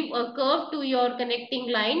give a curve to your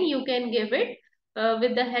connecting line, you can give it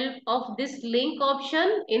with the help of this link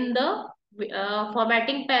option in the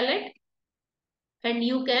formatting palette, and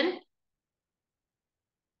you can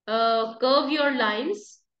curve your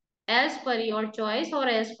lines as per your choice or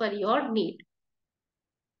as per your need.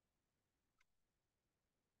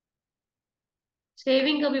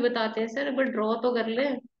 Saving का भी बताते हैं sir, एक बार draw तो कर ले.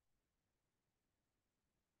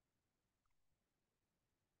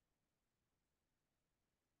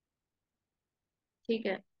 ठीक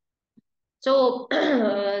है. So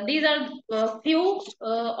these are few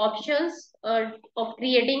options of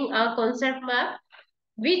creating a concept map,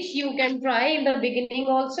 which you can try in the beginning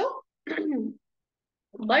also.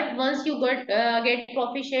 But once you get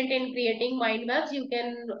proficient in creating mind maps, you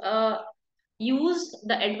can use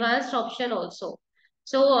the advanced option also.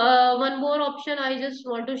 So one more option I just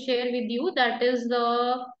want to share with you, that is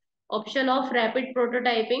the option of rapid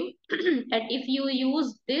prototyping. And if you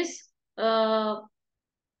use this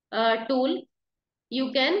tool,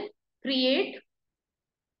 you can create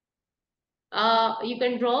you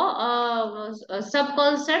can draw a sub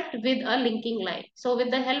concept with a linking line. So with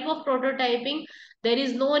the help of prototyping, there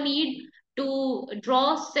is no need to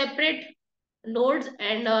draw separate nodes,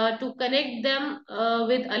 and to connect them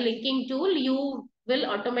with a linking tool, you will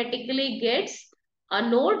automatically get a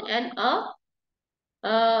node and a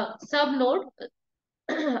sub node.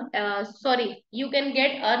 Sorry, you can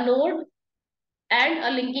get a node and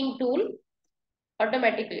a linking tool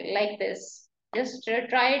automatically like this. Just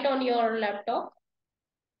try it on your laptop.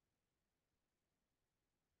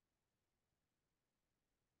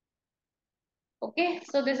 Okay,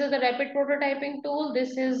 so this is the rapid prototyping tool.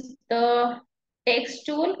 This is the text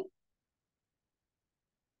tool.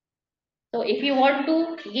 So if you want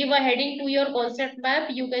to give a heading to your concept map,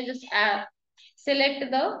 you can just select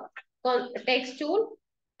the text tool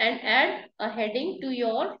and add a heading to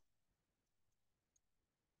your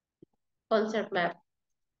concept map.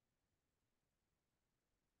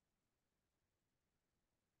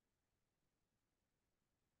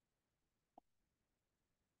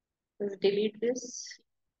 Let's delete this.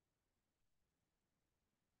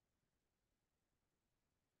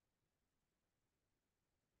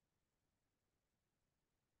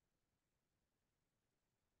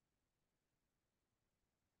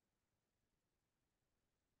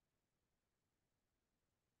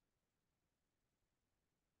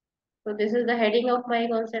 So this is the heading of my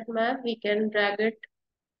concept map. We can drag it.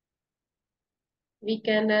 We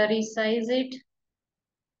can resize it.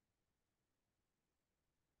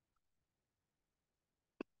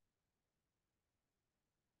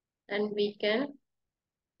 And we can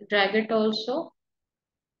drag it also.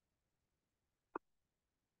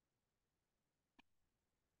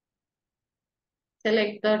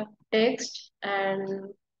 Select the text and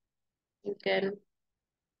you can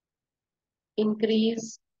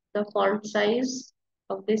increase the font size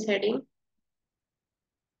of this heading.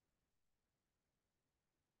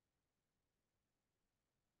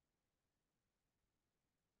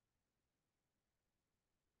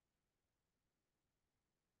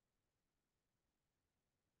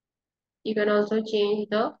 You can also change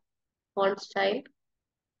the font style.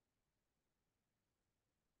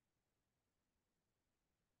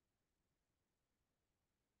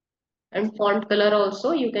 And font color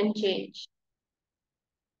also you can change.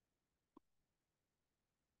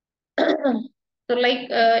 So like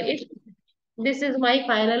if this is my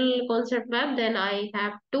final concept map, then I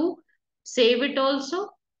have to save it also.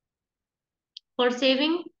 For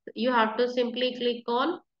saving, you have to simply click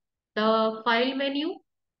on the file menu.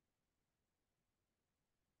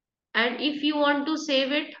 And if you want to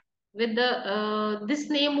save it with the this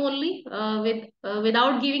name only,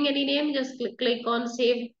 without giving any name, just click on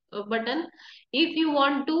save button. If you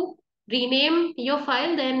want to rename your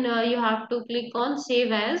file, then you have to click on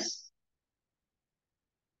save as.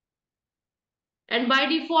 And by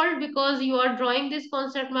default, because you are drawing this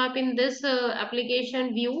concept map in this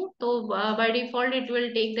application view, so by default it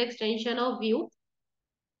will take the extension of view,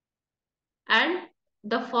 and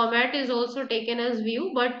the format is also taken as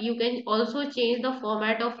view, but you can also change the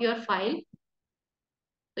format of your file.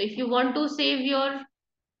 So if you want to save your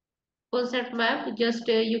concept map, just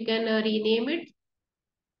you can rename it.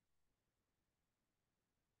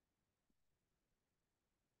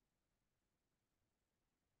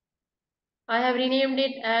 I have renamed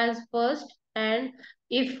it as first. And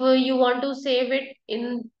if you want to save it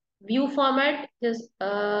in view format, just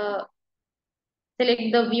select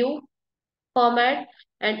the view format.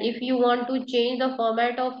 And if you want to change the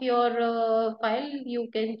format of your file, you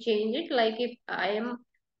can change it. Like if I am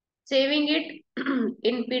saving it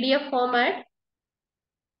in PDF format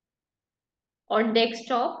on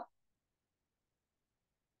desktop,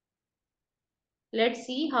 let's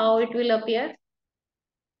see how it will appear.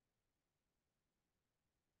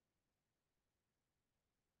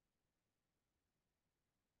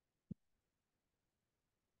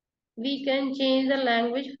 We can change the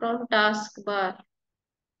language from taskbar.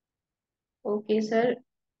 Okay, sir.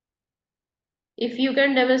 If you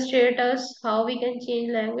can demonstrate us how we can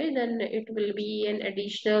change language, then it will be an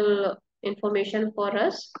additional information for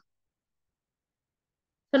us.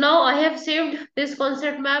 So now I have saved this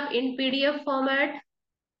concept map in PDF format.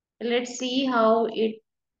 Let's see how it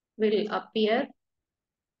will appear.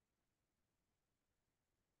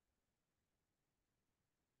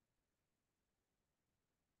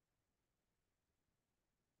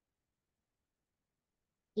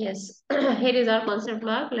 Yes, here is our concept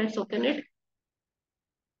map. Let's open it.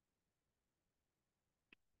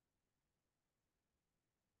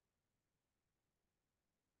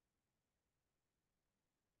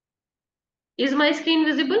 Is my screen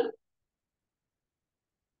visible?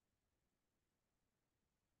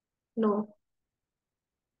 No.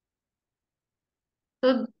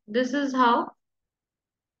 So this is how.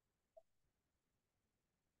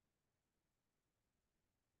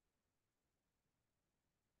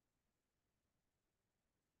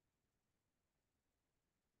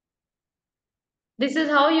 This is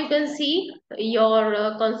how you can see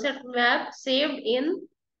your concept map saved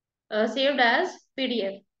as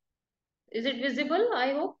PDF. Is it visible?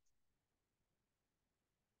 I hope.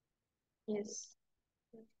 Yes.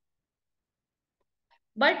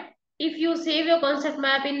 But if you save your concept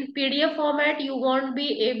map in PDF format, you won't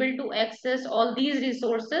be able to access all these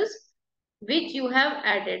resources which you have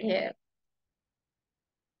added here.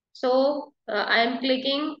 So I am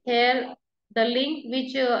clicking here the link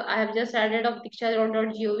which I have just added of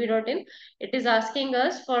diksha.gov.in. It is asking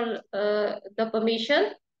us for the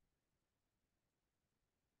permission.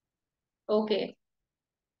 Okay.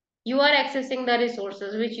 You are accessing the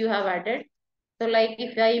resources which you have added. So like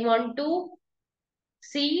if I want to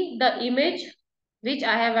see the image which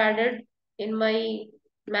I have added in my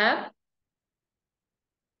map,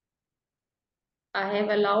 I have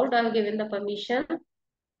allowed, I have given the permission.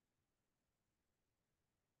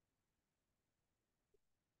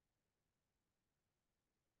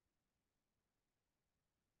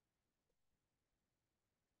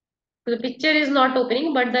 The picture is not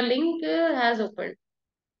opening, but the link has opened.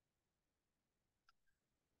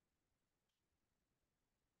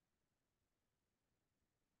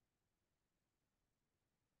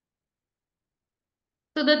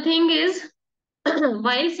 So the thing is,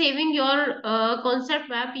 while saving your concept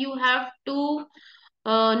map, you have to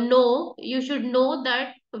you should know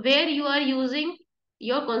that where you are using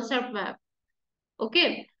your concept map.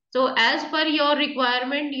 Okay. So as per your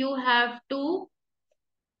requirement, you have to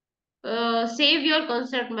save your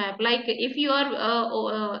concept map. Like if you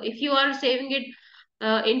are saving it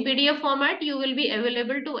in PDF format, you will be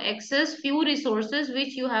available to access few resources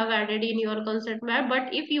which you have added in your concept map.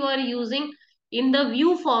 But if you are using in the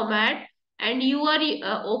view format and you are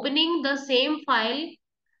opening the same file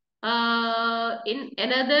in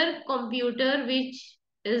another computer which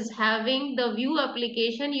is having the view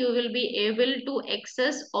application, you will be able to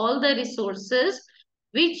access all the resources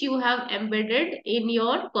which you have embedded in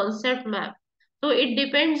your concept map. So it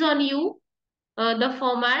depends on you, the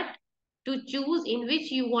format to choose in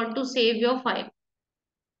which you want to save your file.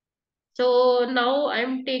 So now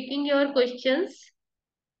I'm taking your questions.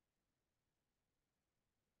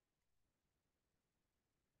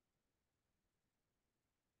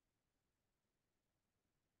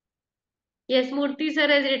 Yes, Murthy sir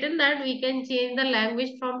has written that we can change the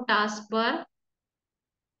language from taskbar.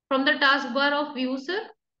 From the taskbar of view, sir.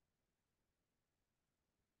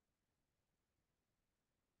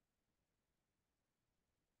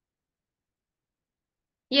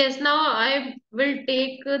 Yes, now I will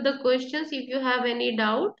take the questions if you have any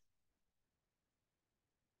doubt.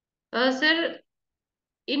 Sir,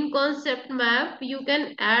 in concept map, you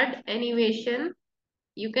can add animation.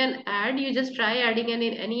 You just try adding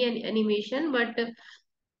any animation, but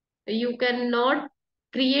you cannot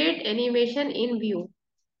create animation in view.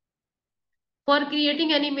 For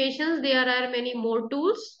creating animations, there are many more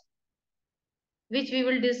tools, which we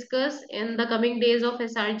will discuss in the coming days of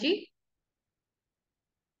SRG.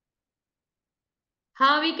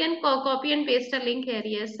 हाँ, we can copy and paste a link here.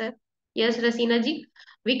 Yes, sir. Yes, Rasina ji.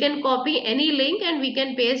 We can copy any link and we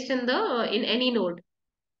can paste in the in any node.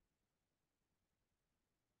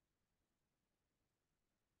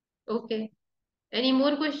 Okay. Any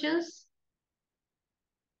more questions?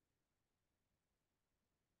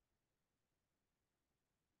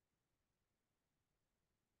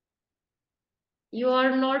 You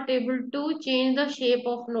are not able to change the shape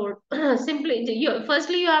of node. Simply,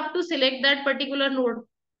 firstly you have to select that particular node.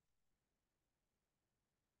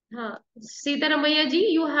 Sitaramaya ji,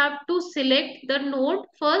 you have to select the node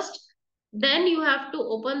first, then you have to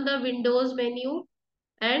open the Windows menu,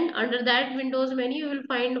 and under that Windows menu you will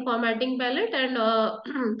find formatting palette,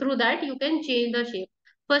 and through that you can change the shape.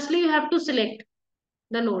 Firstly you have to select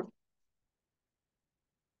the node.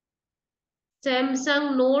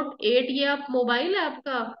 Samsung Note 8 ये आप mobile है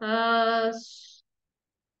आपका?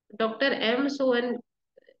 Doctor M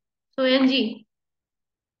सोएन ji,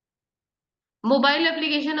 mobile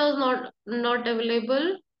application is not available.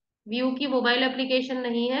 View की mobile application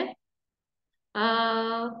नहीं है,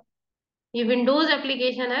 ये Windows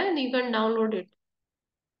application है, you can download it.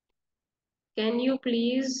 Can you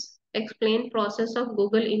please explain process of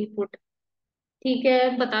Google input? ठीक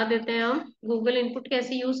है, बता देते हैं हम गूगल इनपुट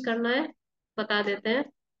कैसे यूज करना है, बता देते हैं।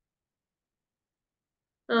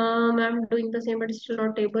 Ma'am doing the same but still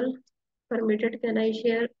not able, permitted, can I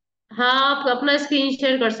share? हाँ, आप अपना स्क्रीन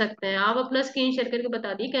शेयर कर सकते हैं, आप अपना स्क्रीन शेयर करके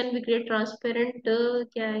बता दिए। कैन बी क्रिएट ट्रांसपेरेंट,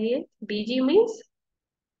 क्या है ये? बीजी मीन्स?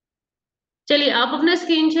 चलिए आप अपना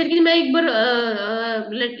स्क्रीन शेयर कीजिए। मैं एक बार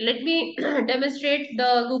let me demonstrate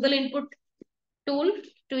the Google input tool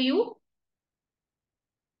to you.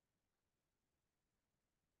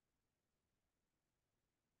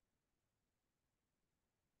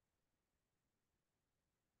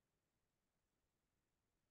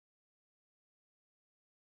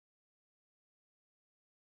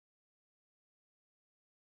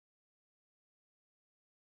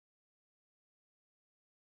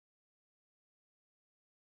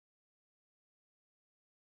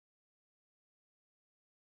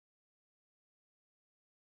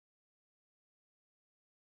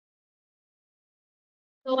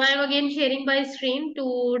 So I am again sharing my screen to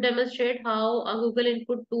demonstrate how a Google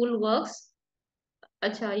input tool works.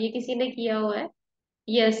 अच्छा, ये किसी ने किया हुआ है?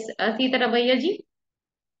 Yes, सीतारा भैया जी।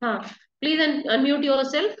 हाँ, please unmute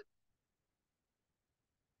yourself.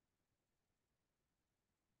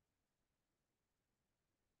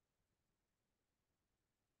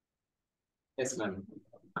 Yes ma'am.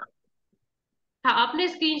 हाँ, आपने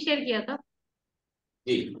स्क्रीन शेयर किया था?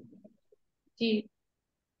 जी जी।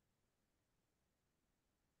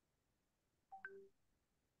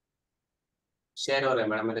 शेयर हो रहा है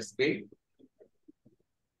मैडम मेरा स्क्रीन?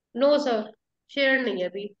 नो सर, शेयर नहीं है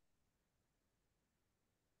अभी।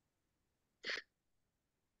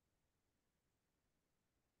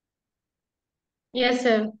 Yes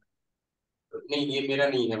sir. नहीं, ये मेरा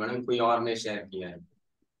नहीं है मैडम, कोई और ने शेयर किया है।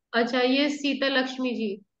 अच्छा, ये Sita Lakshmi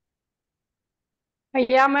ji.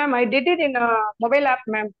 Yeah, ma'am, I did it in a mobile app,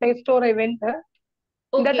 ma'am. Play Store, I went there.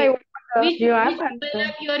 That Okay. I opened the Which new app which and mobile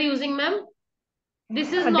app you are using, ma'am?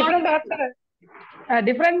 This is not.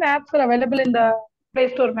 different apps are available in the Play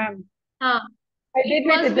Store, ma'am. हाँ, I it did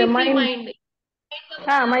must with be the free Mind. mind. Mind,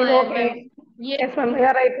 हाँ, okay. ma'am. ये Yes, ma'am.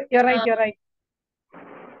 You're right. You're right. You're right.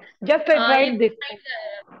 Just I ये tried this. free mind है।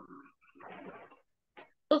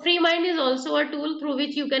 So free mind is also a tool through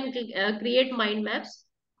which you can create mind maps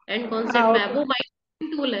and concept map. Okay. वो mind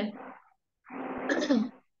tool है।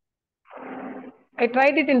 I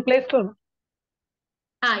tried it in Play Store.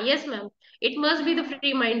 हाँ, yes ma'am. It must be the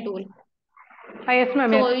free mind tool. Yes,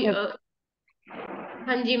 ma'am. So Yes.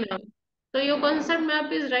 हाँ जी ma'am. So your concept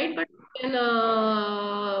map is right, but you can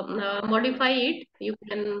modify it. You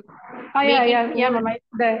can make it Yeah, more. ma'am.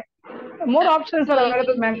 The more options are So you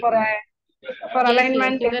available, ma'am, for yes,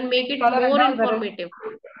 alignment. you can make it Color and more all that. informative.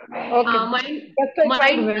 Okay. Just I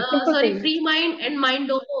tried simple Sorry, thing. free mind and mind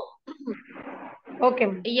domo. Okay,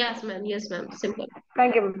 ma'am. Yes ma'am, simple.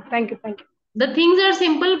 Thank you, ma'am. Thank you. The things are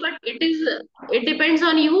simple, but it depends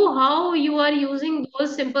on you how you are using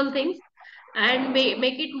those simple things and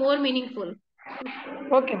make it more meaningful.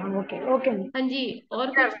 Okay, ma'am. Okay, ma'am. हाँ जी,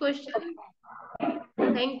 और कुछ question?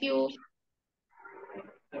 Thank you.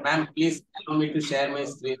 Ma'am, please allow me to share my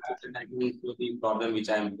screen so that I can show the problem which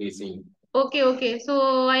I am facing. Okay.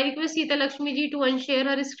 So I request Sita Lakshmi ji to unshare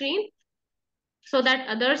her screen so that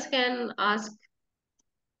others can ask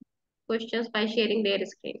questions by sharing their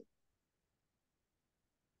screen.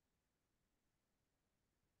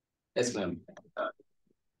 Yes, ma'am.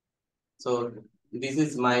 So this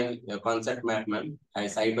is my concept map, ma'am. I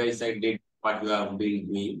side by side did what you have been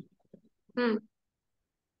doing.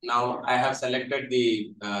 Now I have selected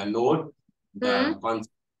the node, the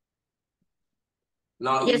concept.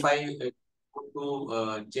 Now Yes. if I want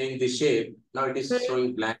to change the shape, now it is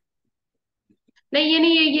showing blank.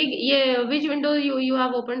 नहीं which window you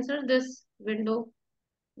have opened, sir? This window.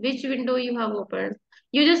 Which window you have opened?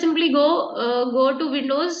 You just simply go to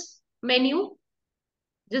Windows menu,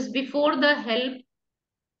 just before the help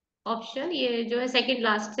option. ये जो है second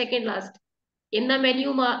last in the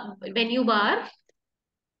menu bar.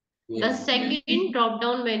 The Yes. second drop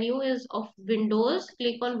down menu is of Windows.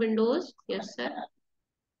 Click on Windows. Yes, sir.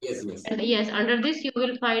 Yes, yes. And yes, under this you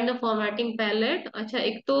will find the formatting palette. अच्छा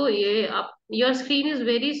एक तो ये आप your screen is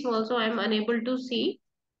very small, so I am unable to see.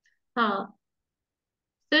 हाँ,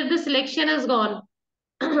 sir, the selection has gone.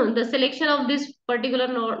 The selection of this particular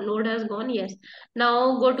node has gone. Yes.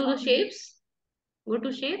 Now go to the shapes. Go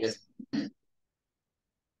to shapes. Yes.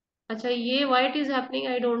 अच्छा ये why it is happening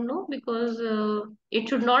I don't know, because it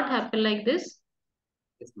should not happen like this.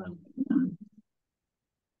 Yes, ma'am.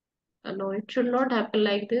 No, it should not happen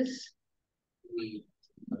like this.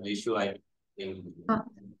 Issue I think. Huh.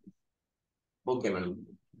 Okay, madam.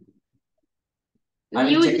 I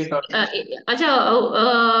will check it out.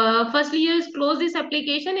 Firstly, you just close this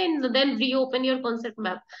application and then reopen your concept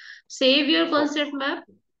map. Save your concept map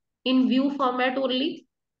in view format only.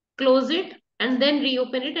 Close it and then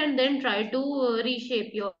reopen it and then try to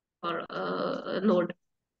reshape your node.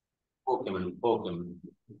 Okay, madam. Okay, madam.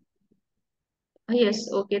 Yes.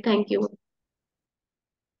 Okay. Thank you.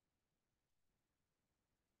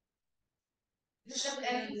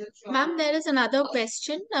 Ma'am, there is another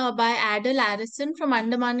question by Adil Arison from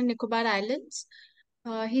Andaman and Nicobar Islands.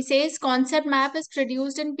 He says concept map is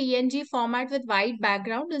produced in PNG format with white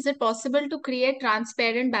background. Is it possible to create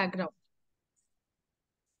transparent background?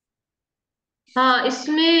 हाँ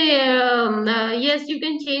इसमें yes, you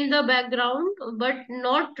can change the background but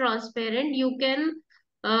not transparent. You can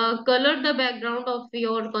color the background of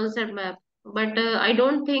your concept map, but I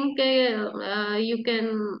don't think you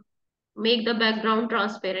can make the background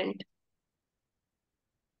transparent.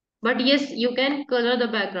 But yes, you can color the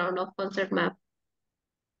background of concept map.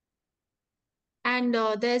 And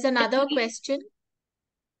there's another question.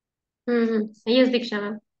 Yes, Diksha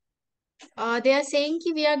ma'am. They are saying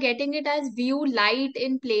ki we are getting it as View Lite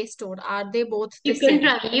in Play Store. Are they both the You can same?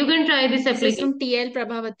 try. You can try this This is application. from TL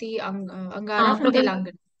Prabhavati Angara from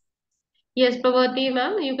Telangana. Yes, Prabhavati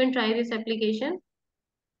ma'am, you can try this application.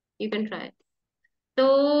 You can try.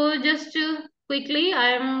 So just quickly,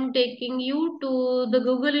 I am taking you to the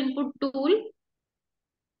Google Input tool.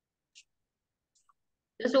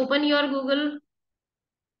 Just open your Google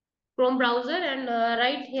Chrome browser and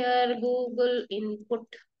write here Google Input.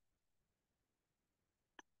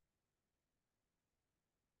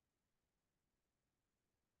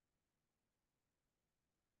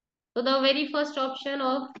 So the very first option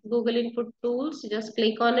of Google Input tools, just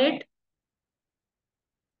click on it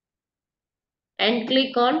and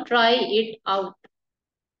click on try it out.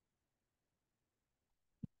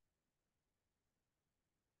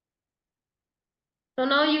 So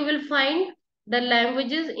now you will find the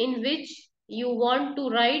languages in which you want to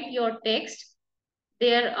write your text.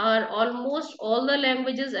 There are almost all the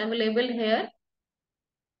languages available here,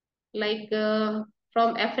 like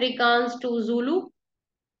from Afrikaans to Zulu.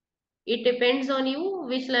 It depends on you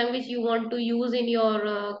which language you want to use in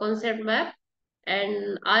your concept map.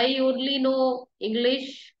 And I only know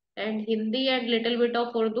English and Hindi and little bit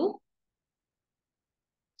of Urdu.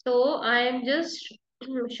 So I am just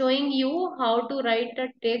showing you how to write a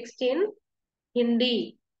text in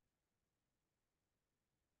Hindi.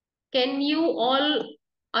 Can you all,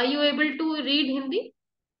 are you able to read Hindi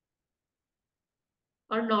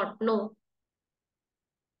or not? No.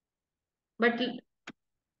 But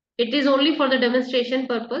it is only for the demonstration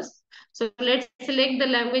purpose. So let's select the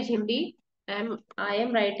language Hindi. I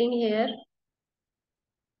am writing here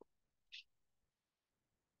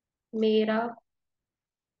Mera.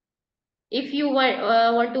 If you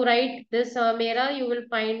want to write this Mera, you will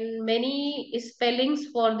find many spellings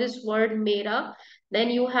for this word Mera. Then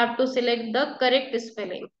you have to select the correct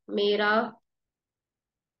spelling. Mera,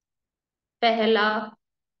 Pehla.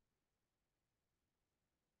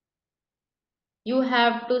 You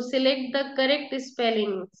have to select the correct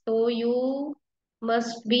spelling. So you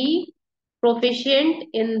must be proficient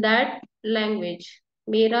in that language.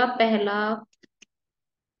 Mera Pehla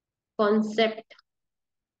concept.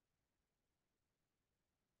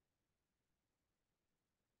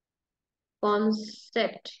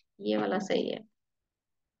 Concept. ये वाला सही है.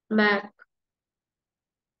 Map.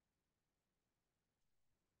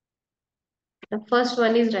 The first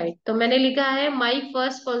one is right. तो मैंने लिखा है my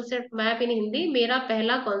first concept map in Hindi, मेरा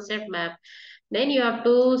पहला concept map. Then you have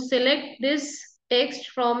to select this text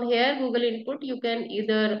from here, Google input. You can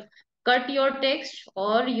either cut your text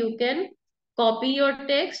or you can copy your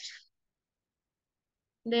text.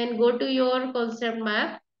 Then go to your concept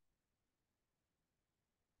map.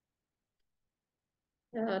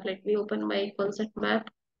 Let me open my concept map.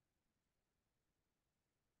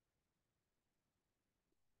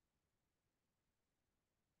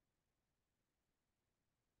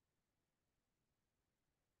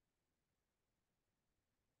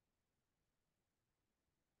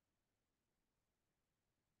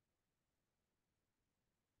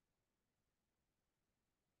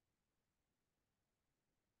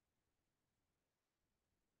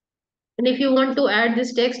 And if you want to add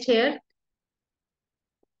this text here,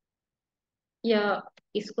 या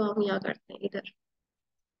इसको हम यहाँ करते हैं इधर.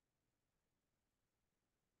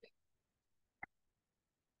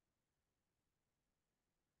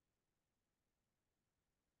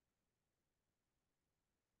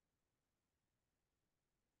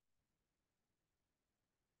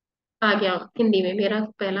 आ गया हिंदी में मेरा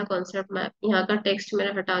पहला कॉन्सेप्ट मैप. यहाँ का टेक्स्ट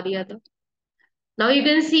मैंने हटा दिया था. Now you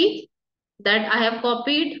can see that I have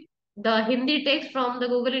copied the Hindi text from the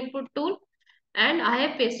Google input tool and I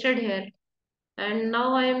have pasted here. And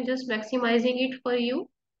now I am just maximizing it for you.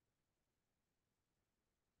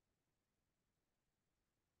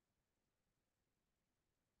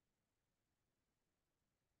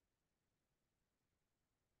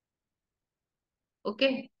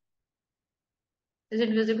 Okay. Is it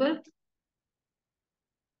visible?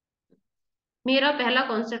 मेरा पहला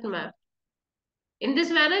concept map. In this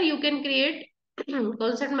manner, you can create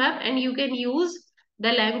concept map and you can use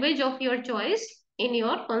the language of your choice in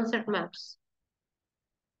your concept maps.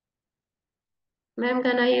 Ma'am,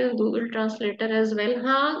 can I use Google Translator as well?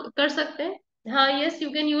 हाँ, कर सकते हैं. हाँ, yes,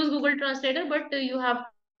 you can use Google Translator, but you have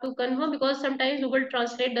to confirm because sometimes Google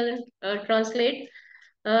Translate doesn't translate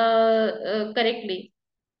correctly.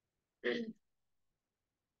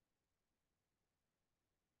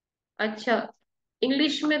 अच्छा,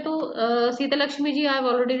 English में तो Sita Lakshmi ji, I have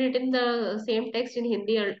already written the same text in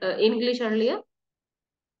Hindi, English earlier.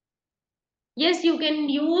 Yes, you can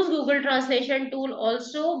use Google Translation tool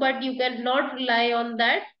also, but you cannot rely on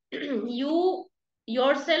that. You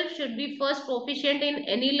yourself should be first proficient in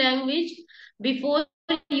any language before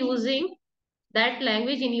using that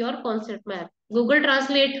language in your concept map. Google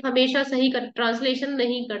Translate हमेशा सही translation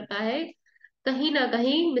नहीं करता है, कहीं ना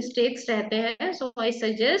कहीं mistakes रहते हैं. So I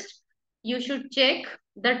suggest you should check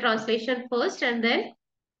the translation first and then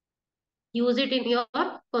use it in your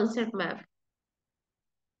concept map.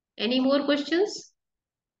 Any more questions?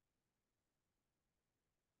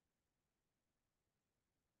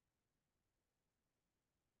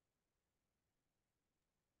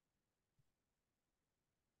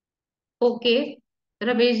 Okay,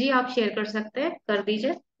 Ramesh ji आप शेयर कर सकते हैं, कर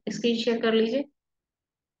दीजिए, स्क्रीन शेयर कर लीजिए.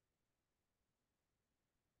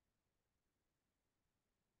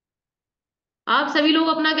 आप सभी लोग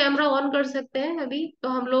अपना कैमरा ऑन कर सकते हैं. अभी तो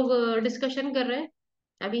हम लोग डिस्कशन कर रहे हैं.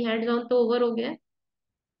 अभी हैंड्स ऑन तो ओवर हो गया है,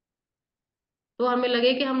 तो हमें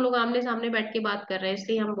लगे कि हम लोग आमने सामने बैठ के बात कर रहे हैं,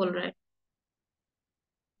 इसलिए हम बोल रहे हैं.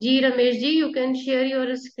 जी Ramesh ji, you can share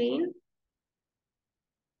your screen.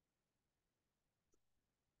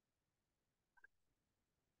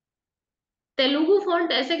 Telugu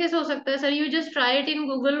font ऐसे कैसे हो सकता है sir? You just try it in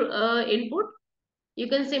Google input. You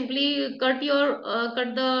can simply cut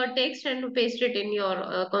the text and paste it in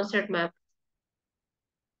your concept map.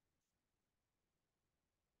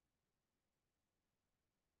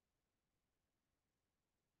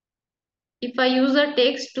 If I use a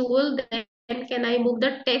text tool, then can I move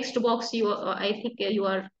the text box? I think you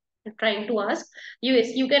are trying to ask.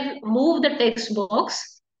 Yes, you can move the text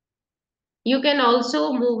box. You can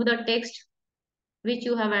also move the text which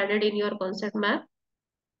you have added in your concept map.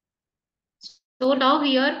 So now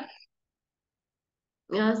we are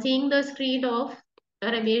seeing the screen of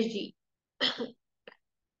Ramesh ji.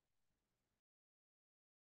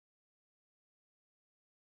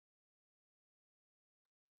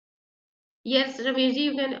 Yes, Ramesh ji,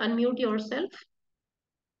 you can unmute yourself.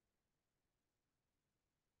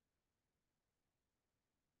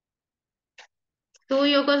 So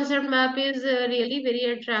your concept map is really very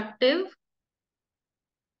attractive.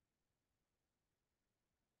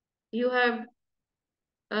 You have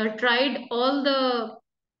tried all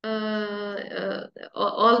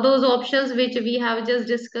those options which we have just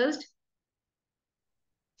discussed.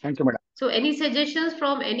 Thank you, madam. So any suggestions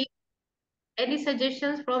from anyone?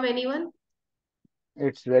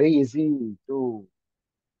 It's very easy to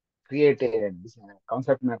create a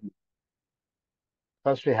concept map.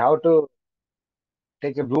 First, we have to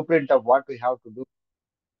take a blueprint of what we have to do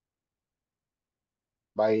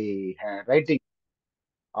by writing.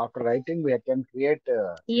 After writing, we can create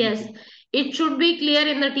Yes, anything. it should be clear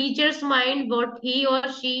in the teacher's mind what he or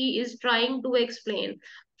she is trying to explain.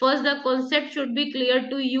 First, the concept should be clear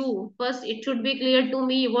to you. First, it should be clear to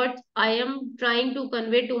me what I am trying to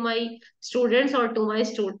convey to my students or to my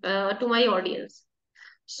to my audience.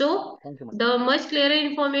 So, Thank you, madam. the much clearer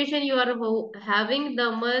information you are having,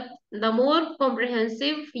 the more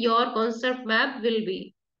comprehensive your concept map will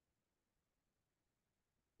be.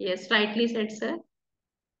 Yes, rightly said, sir.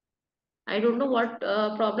 I don't know what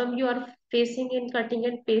problem you are facing in cutting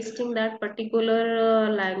and pasting that particular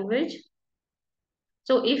language.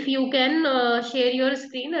 So if you can share your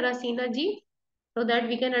screen, Rasina ji, so that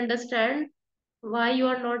we can understand why you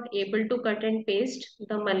are not able to cut and paste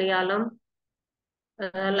the Malayalam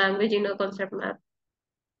language in a concept map.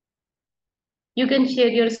 You can share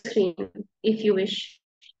your screen if you wish.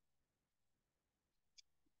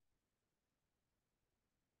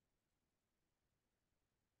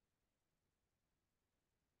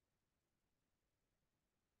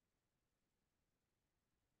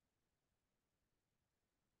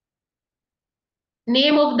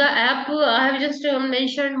 Name of the app, I have just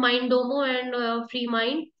mentioned Mindomo and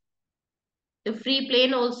FreeMind. The Free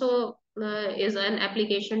Plane also is an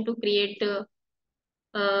application to create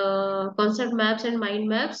concept maps and mind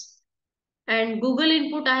maps. And Google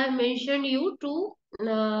input, I have mentioned you to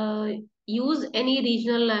use any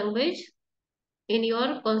regional language in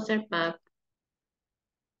your concept map.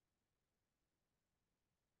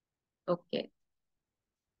 Okay.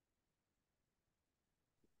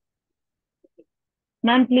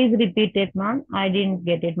 Ma'am, please repeat it, ma'am. I didn't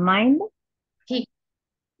get it. Mind?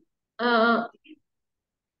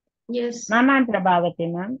 Yes. Ma'am, I'm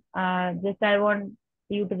Prabhavati, ma'am. Just I want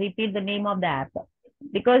you to repeat the name of the app.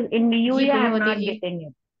 Because in MIUI, I'm not getting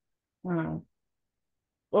it.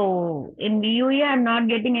 So in MIUI, I'm not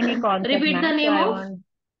getting any concept Repeat map. the name so I of?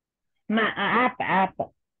 want app.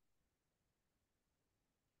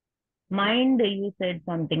 Mind, you said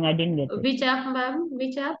something. I didn't get it. Which app, ma'am?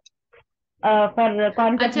 Which app? For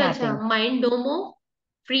concept mapping. Mindomo,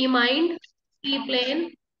 FreeMind, Free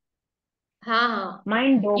Plane.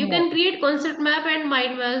 Mindomo. You can create concept map and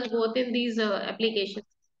mind maps both in these applications.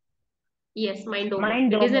 Yes,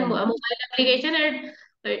 Mindomo. It is a mobile application and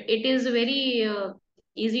it is very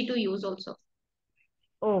easy to use also.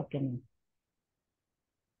 Okay, ma'am.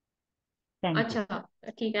 Thank you.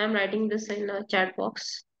 Okay, I'm writing this in a chat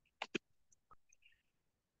box.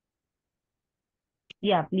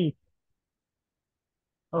 Yeah, please.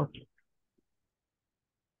 Okay.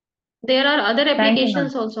 There are other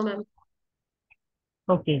applications also, ma'am.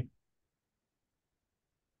 Okay.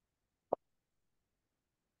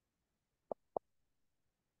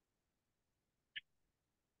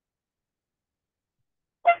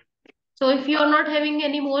 So if you are not having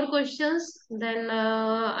any more questions, then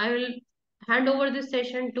I will hand over this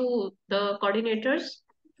session to the coordinators,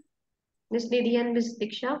 Ms. Nidhi and Ms.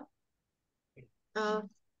 Diksha.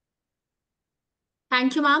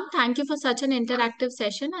 Thank you, ma'am. Thank you for such an interactive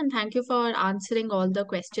session and thank you for answering all the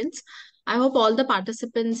questions. I hope all the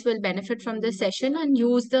participants will benefit from this session and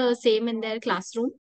use the same in their classroom.